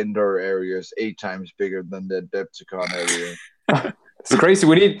the vendor area is 8 times bigger than the Adepticon area. It's crazy.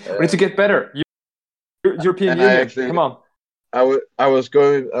 We need to get better. European Union, come on. I was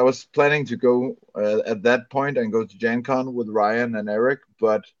planning to go at that point and go to Gen Con with Ryan and Eric,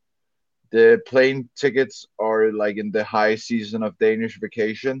 but the plane tickets are like in the high season of Danish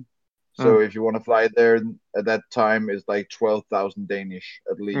vacation. So if you want to fly there at that time, it's like 12,000 Danish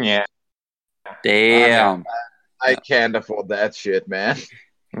at least. Yeah. Damn. I can't afford that shit, man.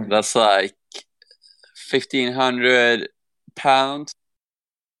 That's like 1,500 pounds.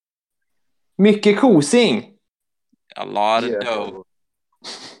 Mycket kosing. A lot of dough.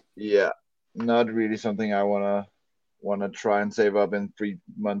 Yeah, not really something I wanna try and save up in 3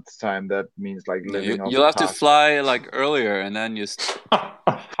 months' time. That means like living. You'll have to fly like earlier and then just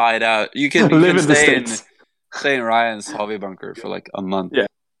hide out. You can stay in Ryan's hobby bunker for like a month. Yeah,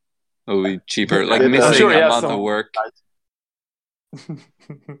 it'll be cheaper. Like missing a month of work.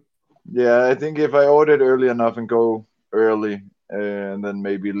 Yeah, I think if I ordered early enough and go early, and then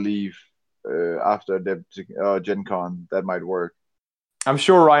maybe leave after Gen Con, that might work. I'm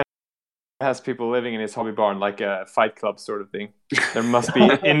sure Ryan has people living in his hobby barn, like a fight club sort of thing. There must be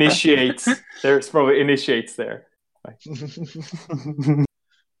initiates. There's probably initiates there.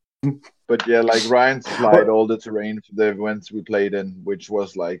 But yeah, like Ryan supplied all the terrain for the events we played in, which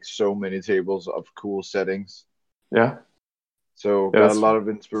was like so many tables of cool settings. Yeah. So got a lot of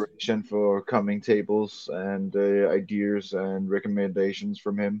inspiration for coming tables and ideas and recommendations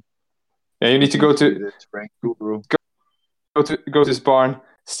from him. Yeah, you need to go to the terrain guru. Go to his barn,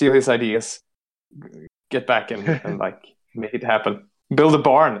 steal his ideas, get back and like make it happen. Build a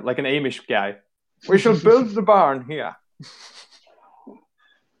barn like an Amish guy. We shall build the barn here.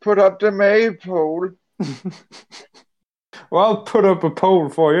 Put up the maypole. Well, I'll put up a pole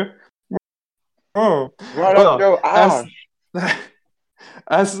for you. Oh, right up your ass.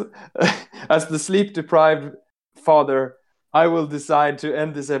 As the sleep-deprived father, I will decide to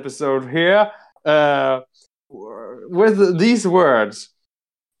end this episode here with these words.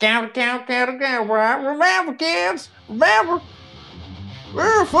 Remember, kids. Remember.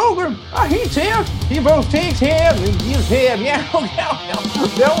 Fulgrim, he's here. He both takes head and gives head. Yeah.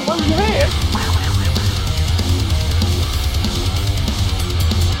 Don't lose your head.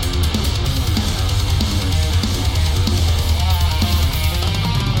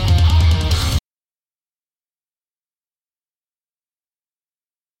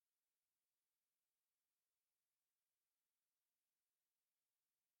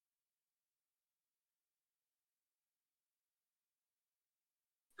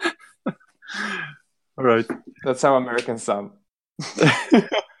 All right. That's how Americans sound.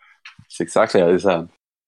 It's exactly how they sound.